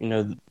to,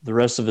 the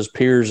rest of his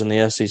peers in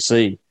the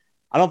SEC.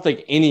 I don't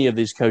think any of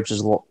these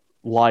coaches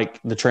like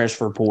the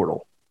transfer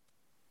portal.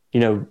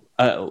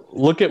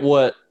 Look at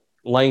what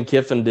Lane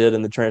Kiffin did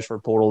in the transfer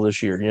portal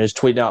this year. He's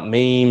tweeting out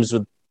memes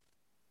with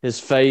his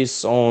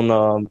face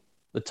on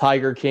the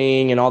Tiger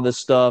King and all this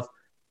stuff.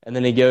 And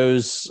then he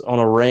goes on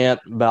a rant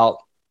about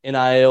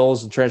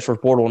NILs and transfer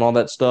portal and all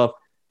that stuff.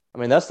 I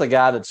mean, that's the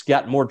guy that's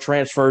got more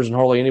transfers than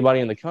hardly anybody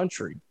in the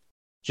country.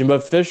 Jimbo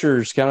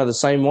Fisher's kind of the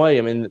same way.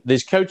 I mean,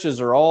 these coaches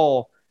are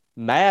all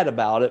mad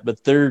about it,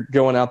 but they're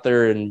going out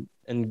there and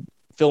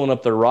filling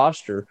up their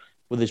roster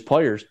with these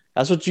players.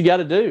 That's what you got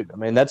to do. I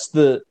mean, that is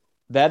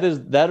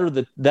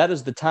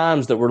the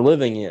times that we're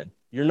living in.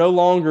 You're no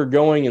longer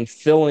going and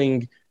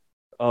filling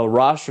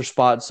roster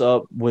spots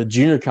up with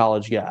junior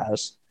college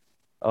guys.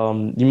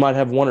 You might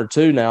have one or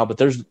two now, but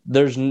there's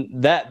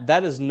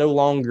that is no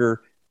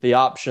longer the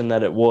option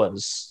that it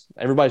was.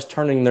 Everybody's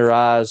turning their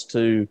eyes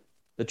to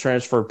the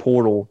transfer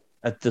portal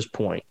at this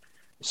point.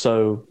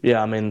 So,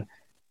 yeah, I mean,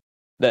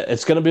 that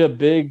it's going to be a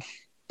big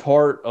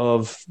part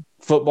of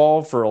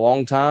football for a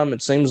long time,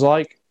 it seems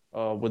like,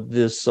 with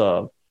this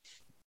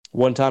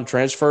one-time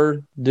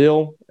transfer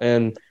deal.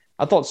 And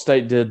I thought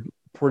State did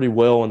pretty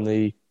well in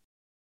the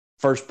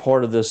first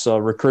part of this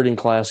recruiting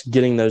class,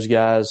 getting those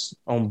guys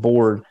on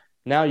board.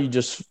 Now you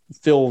just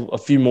fill a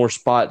few more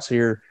spots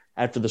here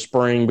after the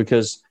spring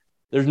because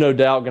there's no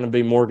doubt going to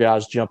be more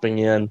guys jumping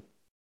in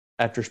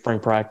after spring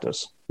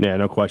practice. Yeah,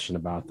 no question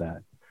about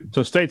that.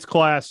 So State's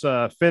class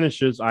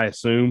finishes, I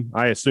assume.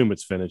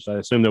 It's finished. I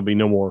assume there'll be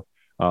no more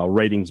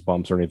ratings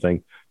bumps or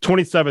anything.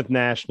 27th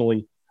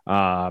nationally,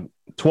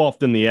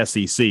 12th in the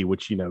SEC,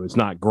 which, is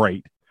not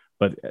great.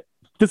 But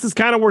this is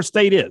kind of where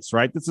State is,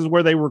 right? This is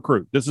where they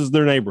recruit. This is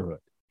their neighborhood.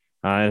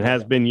 It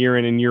has been year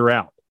in and year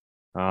out.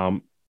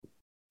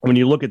 When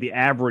you look at the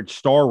average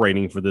star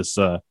rating for this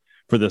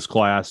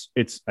class,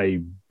 it's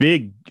a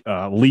big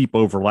leap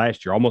over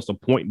last year, almost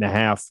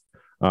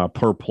 1.5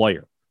 per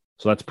player.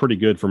 So that's pretty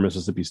good for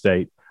Mississippi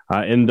State.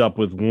 End up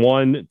with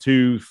 1,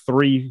 2,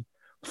 3,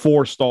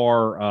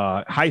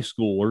 4-star high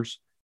schoolers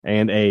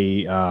and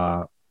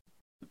a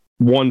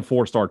 1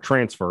 4-star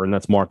transfer, and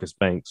that's Marcus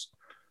Banks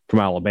from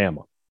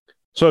Alabama.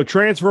 So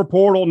transfer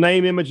portal,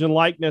 name, image, and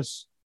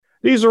likeness.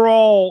 These are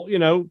all,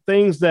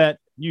 things that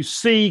you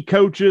see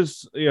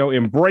coaches,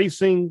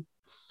 embracing,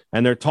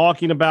 and they're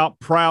talking about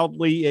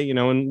proudly,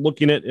 and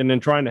looking at and then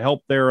trying to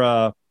help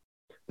their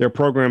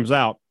programs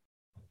out.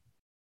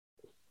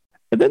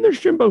 And then there's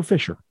Jimbo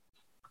Fisher,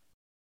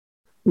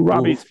 who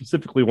Robbie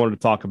specifically wanted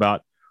to talk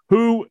about,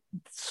 who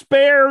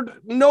spared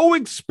no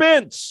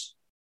expense,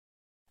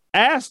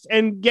 asked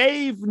and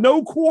gave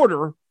no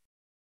quarter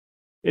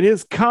in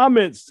his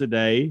comments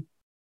today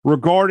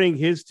regarding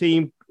his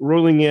team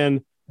ruling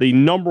in the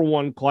number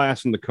 1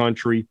 class in the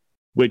country,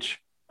 which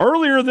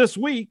earlier this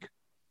week,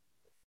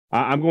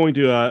 I'm going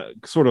to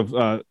sort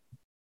of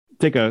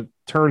take a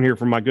turn here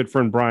from my good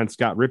friend Brian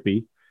Scott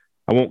Rippey.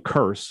 I won't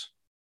curse,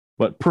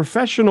 but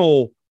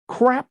professional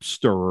crap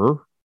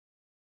stirrer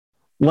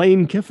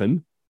Lane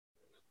Kiffin.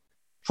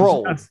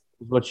 Troll is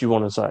what you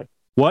want to say.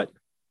 What?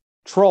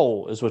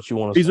 Troll is what you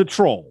want to say. He's a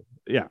troll.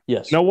 Yeah.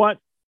 Yes. You know what?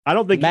 I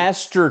don't think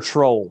master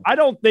troll. I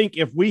don't think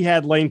if we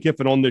had Lane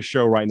Kiffin on this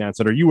show right now and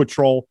said, "Are you a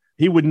troll?"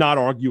 he would not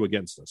argue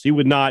against us. He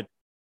would not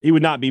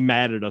be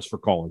mad at us for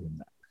calling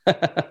him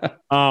that.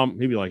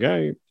 He'd be like,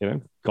 "Hey,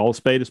 call a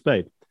spade a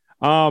spade."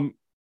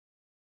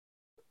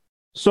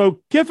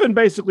 So Kiffin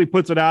basically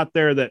puts it out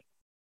there that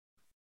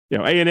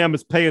A&M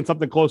is paying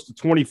something close to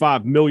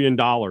 $25 million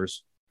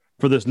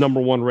for this number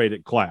 1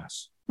 rated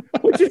class,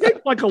 which you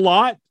think like a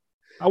lot.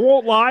 I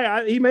won't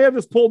lie. He may have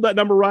just pulled that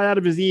number right out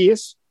of his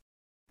ears.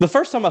 The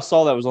first time I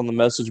saw that was on the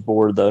message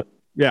board, though.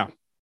 Yeah.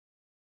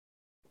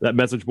 That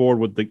message board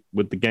with the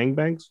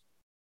gangbangs?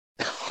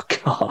 Oh,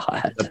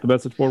 God. That's the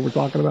message board we're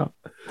talking about.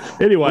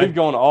 Anyway. We've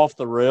gone off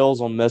the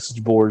rails on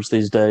message boards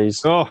these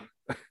days. Oh,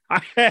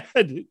 I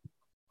had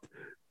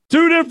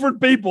 2 different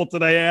people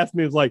today ask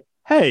me, it's like,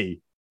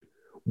 "Hey,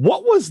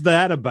 what was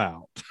that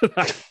about?"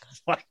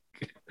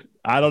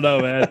 I don't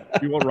know, man.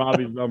 If you want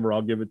Robbie's number,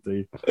 I'll give it to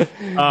you.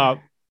 Because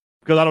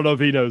I don't know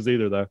if he knows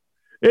either, though.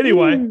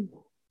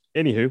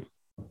 Anywho.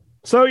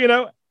 So,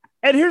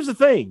 and here's the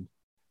thing.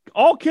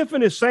 All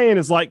Kiffin is saying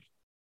is like,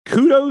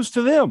 kudos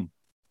to them.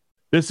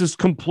 This is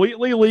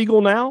completely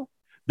legal now.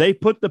 They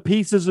put the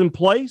pieces in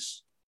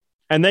place,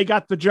 and they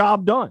got the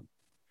job done.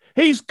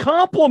 He's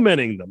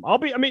complimenting them.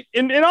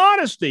 In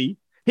honesty,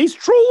 he's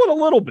trolling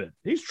a little bit.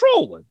 He's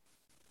trolling.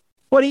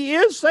 But he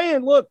is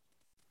saying, look,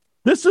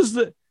 this is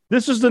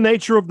the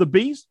nature of the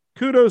beast.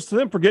 Kudos to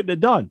them for getting it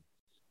done.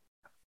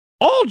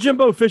 All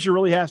Jimbo Fisher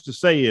really has to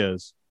say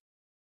is,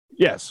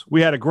 yes,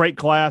 we had a great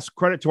class.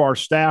 Credit to our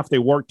staff. They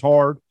worked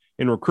hard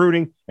in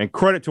recruiting, and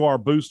credit to our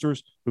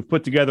boosters who've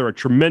put together a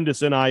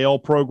tremendous NIL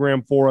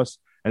program for us,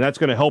 and that's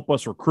going to help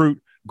us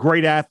recruit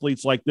great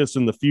athletes like this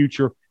in the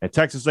future. And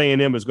Texas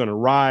A&M is going to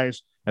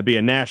rise and be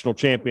a national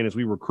champion as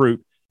we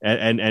recruit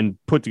and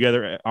put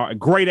together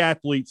great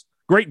athletes,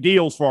 great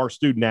deals for our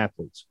student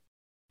athletes.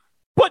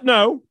 But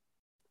no,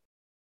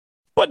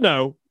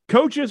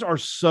 coaches are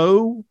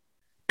so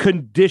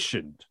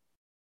conditioned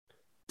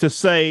to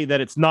say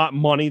that it's not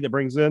money that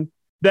brings in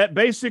that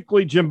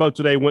basically Jimbo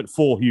today went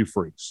full Hugh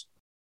Freeze.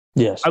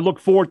 Yes. I look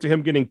forward to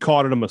him getting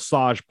caught in a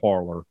massage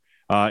parlor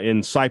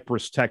in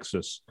Cypress,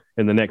 Texas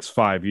in the next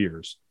 5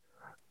 years.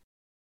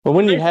 But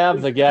when you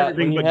have the guy,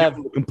 when you have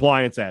a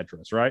compliance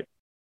address, right?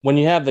 When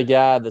you have the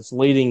guy that's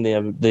leading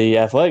the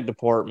athletic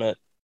department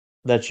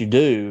that you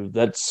do,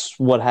 that's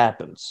what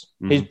happens.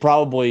 Mm-hmm. He's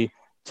probably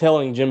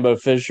telling Jimbo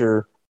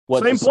Fisher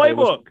what same to say.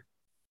 playbook.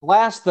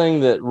 Last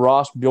thing that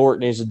Ross Bjork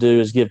needs to do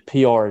is give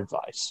PR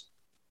advice.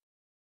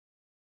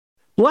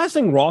 The last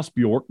thing Ross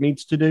Bjork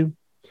needs to do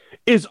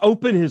is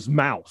open his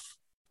mouth.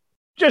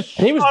 Just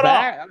and he was shut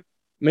back. up. I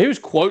mean, he was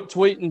quote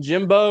tweeting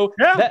Jimbo.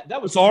 Yeah,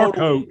 that was our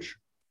coach.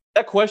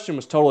 That question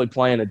was totally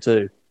planted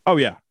too. Oh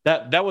yeah,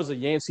 that was a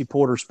Yancey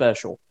Porter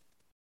special.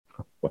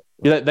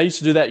 Yeah, they used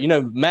to do that. You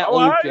know, Matt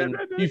Luke and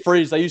Hugh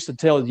Freeze, they used to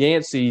tell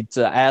Yancey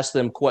to ask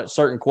them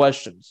certain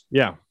questions.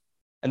 Yeah.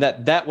 And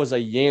that was a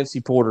Yancey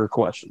Porter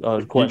question.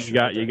 You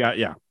got,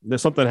 yeah.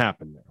 There's something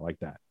happened there like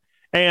that.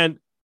 And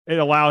it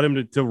allowed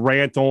him to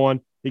rant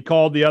on. He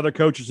called the other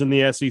coaches in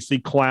the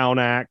SEC clown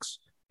acts.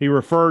 He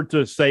referred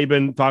to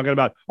Saban talking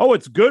about, oh,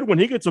 it's good when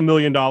he gets $1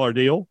 million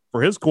deal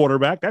for his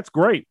quarterback. That's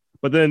great.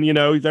 But then, you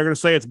know, they're going to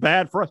say it's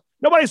bad for us.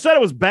 Nobody said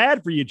it was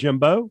bad for you,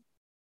 Jimbo.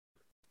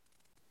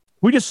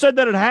 We just said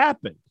that it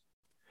happened.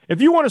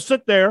 If you want to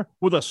sit there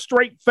with a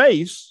straight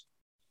face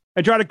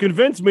and try to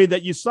convince me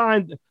that you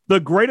signed the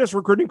greatest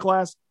recruiting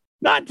class,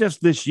 not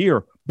just this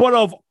year, but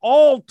of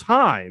all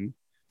time,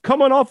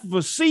 coming off of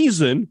a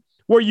season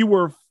where you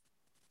were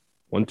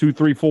 1, 2,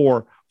 3,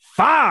 4,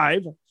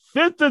 5,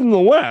 fifth in the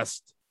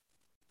West,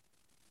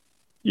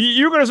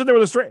 you're going to sit there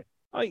with a straight.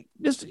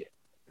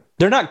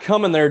 They're not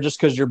coming there just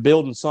because you're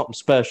building something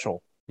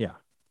special. Yeah.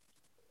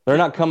 They're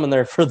not coming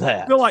there for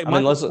that. I feel like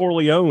Michael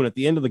Corleone at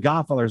the end of The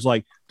Godfather is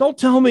like, don't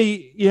tell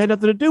me you had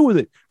nothing to do with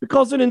it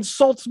because it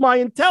insults my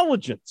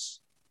intelligence.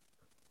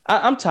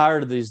 I'm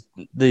tired of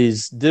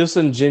these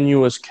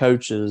disingenuous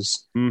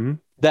coaches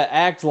that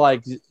act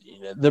like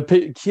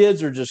the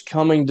kids are just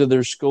coming to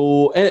their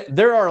school. And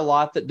there are a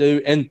lot that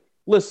do. And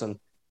listen,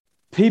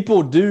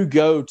 people do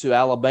go to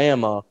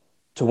Alabama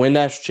to win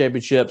national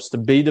championships, to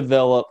be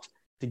developed,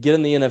 to get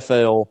in the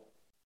NFL.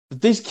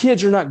 But these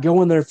kids are not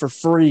going there for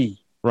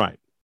free. Right.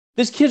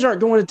 These kids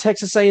aren't going to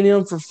Texas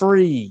A&M for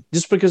free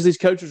just because these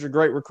coaches are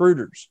great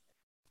recruiters.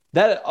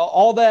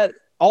 All that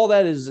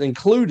is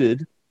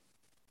included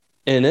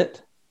in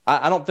it.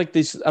 I don't think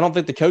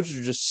the coaches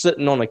are just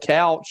sitting on a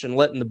couch and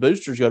letting the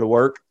boosters go to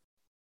work.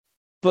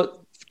 But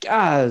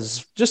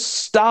guys, just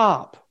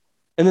stop.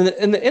 And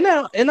then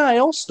the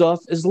NIL stuff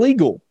is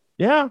legal.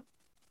 Yeah.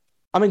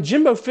 I mean,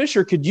 Jimbo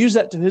Fisher could use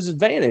that to his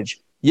advantage.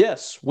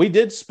 Yes, we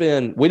didn't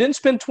spend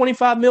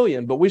 $25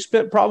 million, but we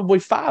spent probably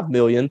 $5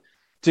 million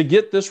to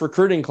get this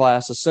recruiting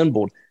class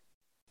assembled.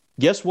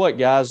 Guess what,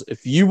 guys?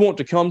 If you want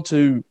to come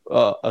to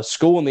a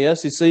school in the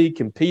SEC,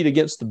 compete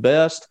against the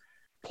best,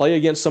 play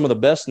against some of the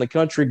best in the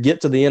country,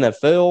 get to the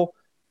NFL,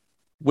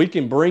 we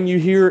can bring you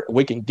here,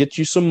 we can get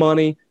you some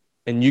money,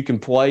 and you can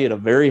play at a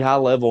very high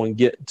level and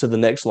get to the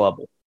next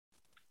level.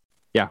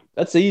 Yeah.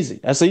 That's easy.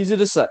 That's easy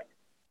to say.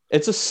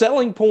 It's a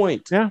selling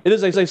point. Yeah. It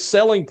is a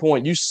selling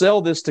point. You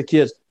sell this to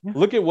kids. Yeah.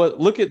 Look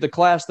at the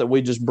class that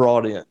we just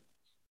brought in.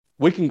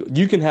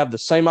 You can have the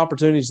same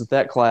opportunities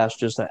that class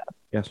just had.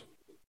 Yes.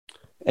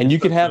 And you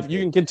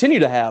can continue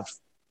to have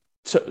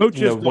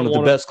one of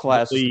the best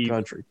classes in the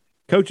country.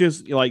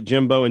 Coaches like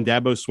Jimbo and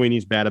Dabo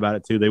Swinney's bad about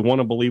it too. They want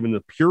to believe in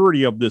the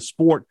purity of this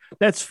sport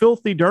that's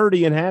filthy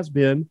dirty and has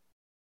been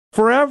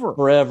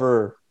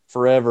forever.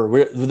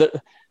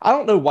 I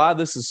don't know why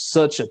this is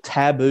such a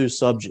taboo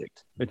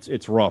subject.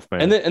 It's rough,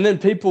 man. And then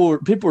people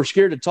are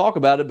scared to talk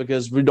about it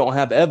because we don't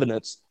have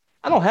evidence.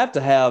 I don't have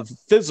to have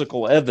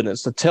physical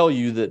evidence to tell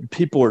you that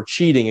people are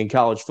cheating in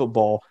college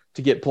football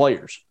to get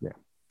players. Yeah.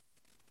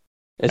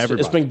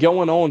 It's been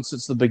going on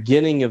since the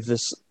beginning of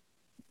this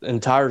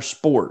entire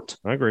sport.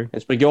 I agree.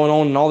 It's been going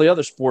on in all the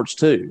other sports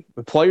too.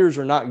 The players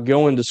are not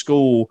going to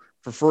school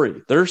for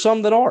free. There are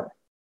some that are.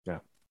 Yeah.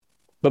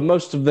 But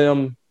most of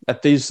them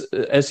at these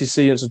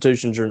SEC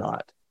institutions are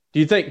not. Do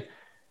you think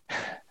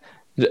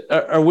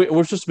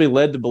we're supposed to be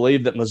led to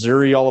believe that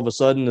Missouri all of a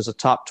sudden is a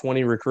top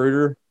 20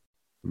 recruiter?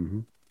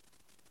 Mm-hmm.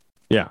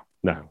 Yeah,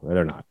 no,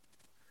 they're not.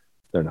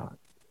 They're not.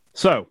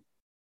 So,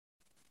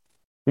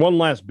 one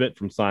last bit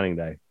from signing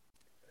day.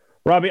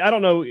 Robbie, I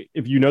don't know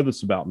if you know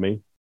this about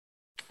me.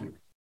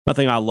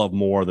 Nothing I love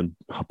more than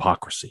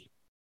hypocrisy.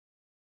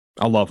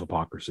 I love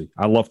hypocrisy.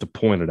 I love to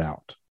point it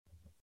out.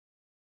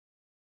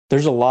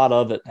 There's a lot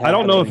of it. I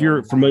don't know if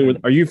you're familiar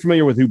with. Are you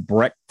familiar with who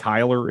Breck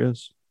Tyler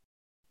is?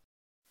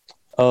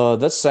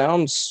 That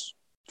sounds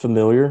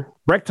familiar.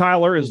 Breck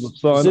Tyler is the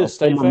son of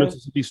former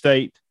Mississippi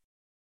State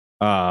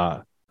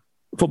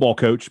football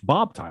coach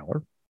Bob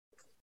Tyler,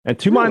 and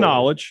to my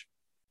knowledge,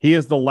 he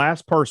is the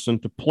last person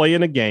to play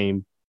in a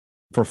game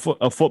for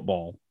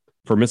football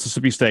for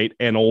Mississippi State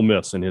and Ole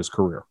Miss in his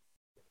career.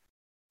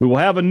 We will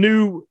have a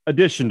new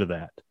addition to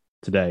that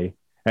today,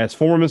 as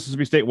former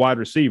Mississippi State wide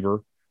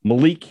receiver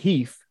Malik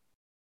Heath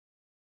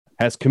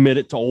has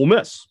committed to Ole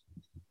Miss.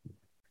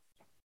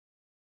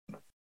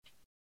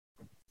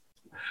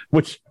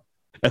 Which,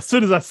 as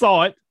soon as I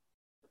saw it,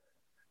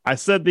 I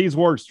said these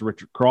words to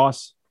Richard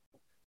Cross.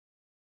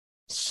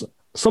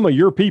 Some of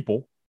your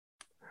people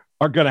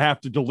are going to have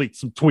to delete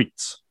some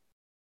tweets.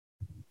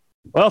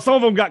 Well, some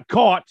of them got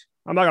caught.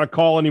 I'm not going to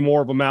call any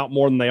more of them out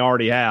more than they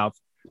already have.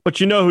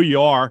 But you know who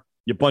you are.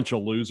 you bunch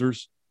of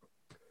losers.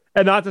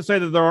 And not to say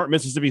that there aren't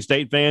Mississippi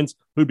State fans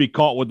who'd be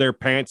caught with their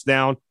pants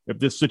down if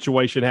this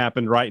situation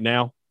happened right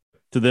now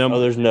to them. Oh,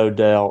 there's no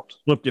doubt.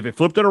 If it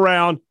flipped it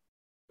around,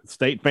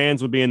 State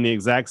fans would be in the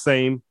exact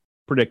same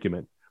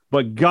predicament.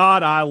 But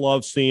God, I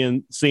love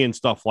seeing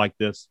stuff like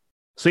this.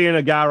 Seeing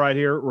a guy right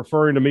here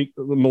referring to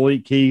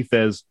Malik Heath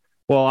as,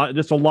 well,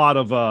 just a lot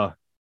of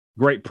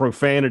great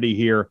profanity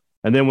here.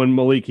 And then when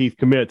Malik Heath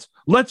commits,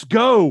 let's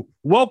go.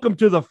 Welcome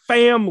to the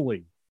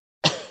family.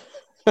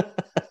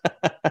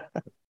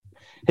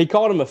 He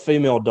called him a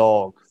female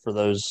dog for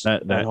those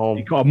at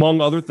home. Among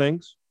other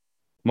things,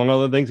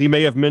 he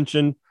may have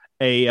mentioned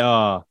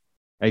a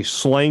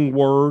slang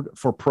word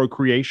for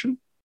procreation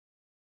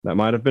that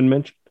might have been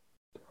mentioned.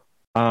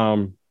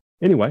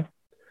 Anyway,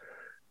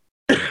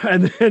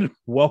 and then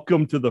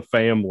welcome to the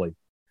family.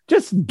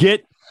 Just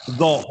get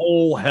the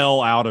whole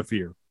hell out of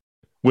here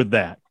with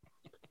that.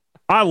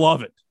 I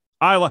love it.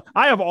 I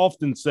have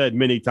often said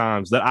many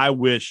times that I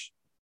wish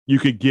you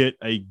could get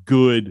a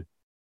good,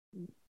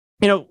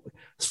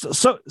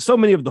 so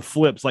many of the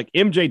flips, like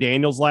MJ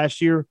Daniels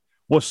last year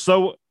was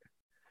so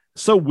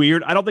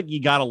weird. I don't think he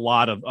got a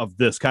lot of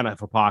this kind of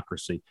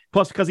hypocrisy.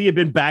 Plus, because he had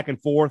been back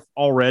and forth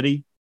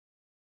already.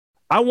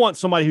 I want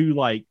somebody who,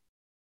 like,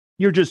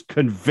 you're just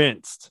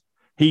convinced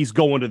he's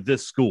going to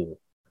this school,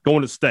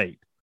 going to State.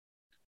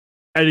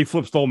 And he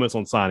flips to Ole Miss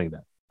on signing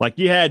that. Like,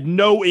 you had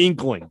no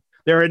inkling.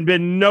 There had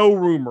been no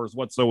rumors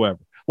whatsoever.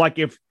 Like,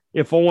 if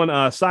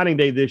on signing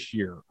day this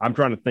year, I'm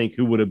trying to think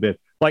who would have been.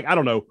 Like, I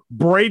don't know,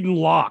 Braden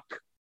Locke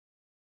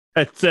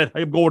had said,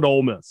 I'm going to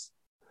Ole Miss.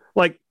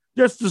 Like,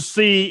 just to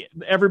see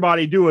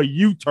everybody do a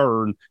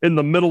U-turn in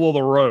the middle of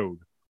the road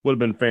would have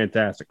been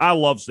fantastic. I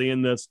love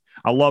seeing this.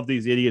 I love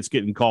these idiots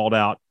getting called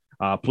out.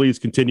 Please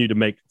continue to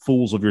make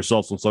fools of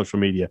yourselves on social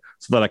media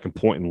so that I can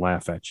point and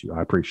laugh at you.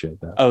 I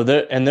appreciate that. Oh,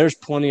 there's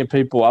plenty of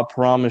people. I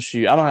promise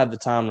you. I don't have the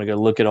time to go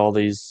look at all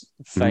these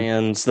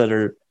fans that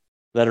are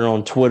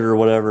on Twitter or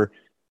whatever.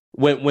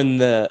 When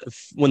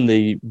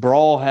the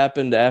brawl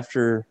happened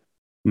after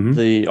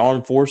the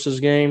Armed Forces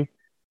game,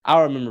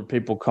 I remember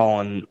people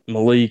calling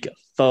Malik a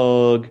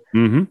thug,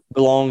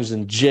 belongs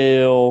in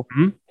jail.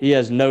 He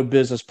has no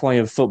business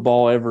playing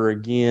football ever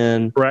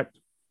again. Correct.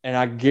 And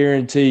I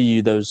guarantee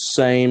you those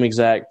same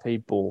exact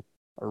people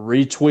are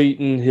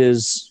retweeting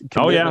his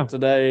commitment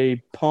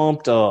today,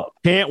 pumped up.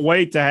 Can't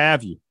wait to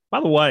have you.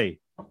 By the way,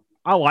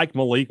 I liked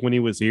Malik when he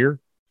was here.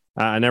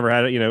 I never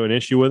had an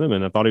issue with him,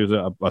 and I thought he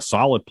was a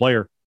solid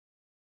player.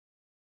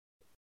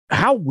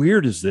 How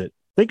weird is it?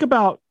 Think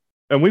about,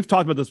 and we've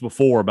talked about this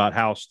before, about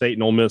how State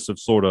and Ole Miss have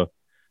sort of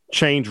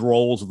changed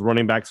roles with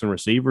running backs and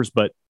receivers,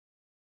 but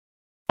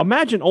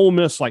imagine Ole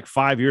Miss like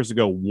 5 years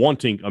ago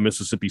wanting a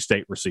Mississippi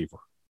State receiver.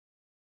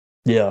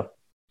 Yeah,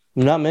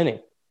 not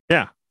many.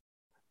 Yeah,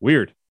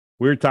 weird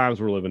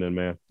times we're living in,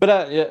 man.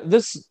 But it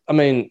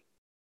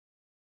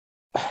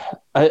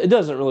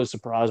doesn't really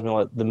surprise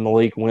me that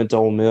Malik went to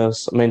Ole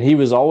Miss. I mean, he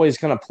was always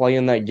kind of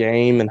playing that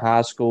game in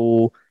high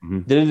school,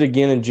 did it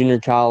again in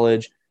junior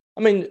college. I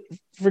mean,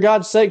 for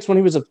God's sakes, when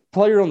he was a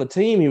player on the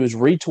team, he was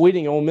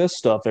retweeting Ole Miss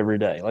stuff every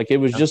day. Like, it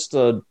was just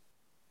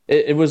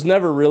it was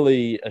never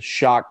really a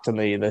shock to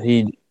me that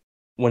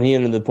when he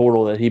entered the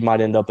portal, that he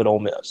might end up at Ole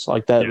Miss.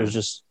 Like, that was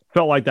just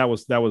felt like that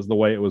was the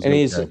way it was. And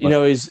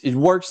he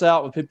works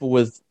out with people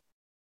with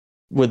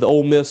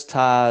Ole Miss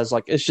ties.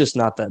 Like, it's just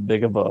not that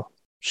big of a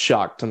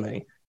shock to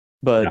me.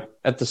 But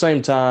at the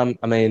same time,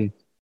 I mean,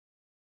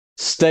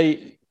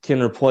 State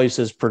can replace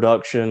his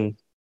production.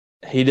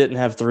 He didn't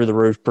have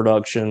through-the-roof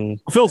production.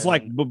 It feels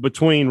like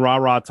between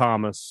Ra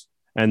Thomas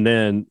and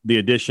then the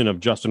addition of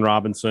Justin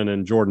Robinson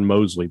and Jordan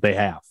Mosley, they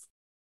have.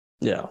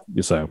 Yeah.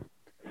 So,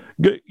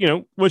 good,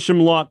 wish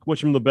him luck.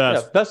 Wish him the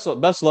best. Yeah,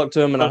 best luck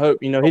to him, and I hope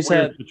he's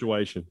had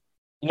situation.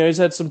 He's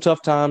had some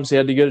tough times. He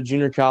had to go to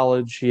junior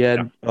college. He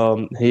had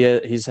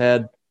he's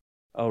had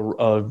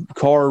a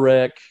car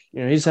wreck.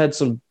 He's had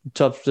some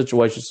tough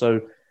situations. So,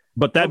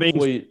 but that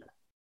means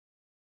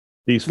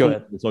these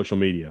on social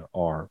media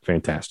are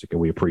fantastic, and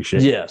we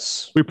appreciate.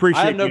 Yes, we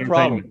appreciate. I have no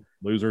problem,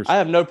 losers. I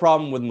have no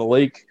problem with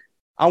Malik.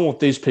 I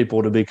want these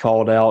people to be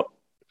called out.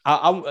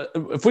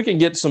 If we can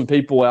get some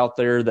people out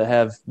there that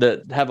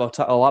have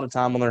a lot of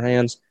time on their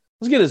hands,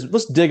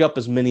 let's dig up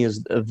as many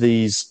of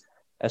these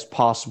as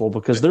possible,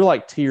 because they're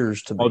like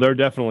tears to me. Oh, they're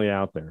definitely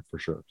out there for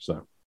sure.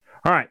 So,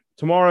 all right,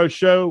 tomorrow's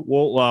show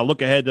we'll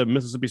look ahead to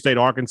Mississippi State,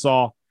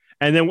 Arkansas,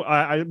 and then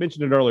I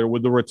mentioned it earlier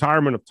with the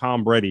retirement of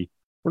Tom Brady.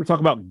 We're going to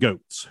talk about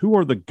GOATs. Who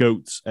are the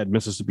GOATs at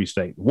Mississippi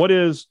State? What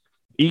is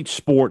each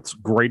sport's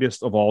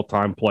greatest of all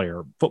time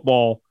player?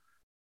 Football,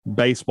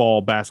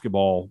 baseball,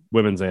 basketball,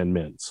 women's and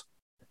men's.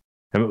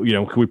 And,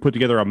 can we put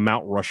together a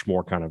Mount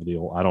Rushmore kind of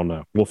deal? I don't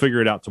know. We'll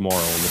figure it out tomorrow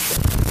on the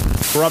show.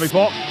 For Robbie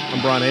Falk,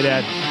 I'm Brian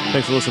Haydad.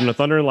 Thanks for listening to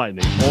Thunder and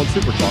Lightning on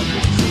Super Talk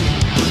Mississippi.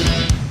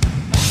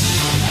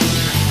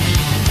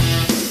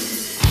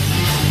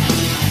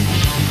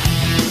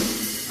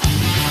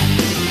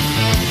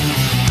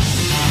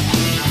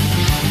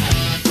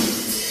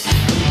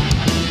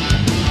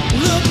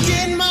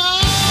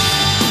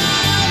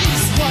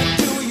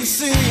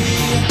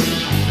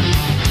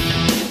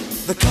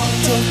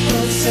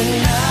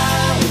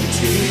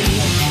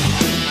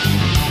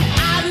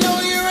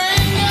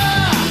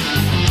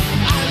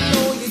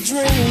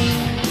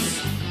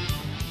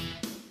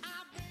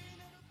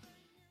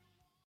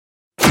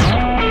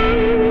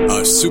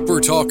 a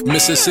SuperTalk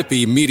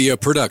Mississippi media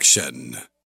production.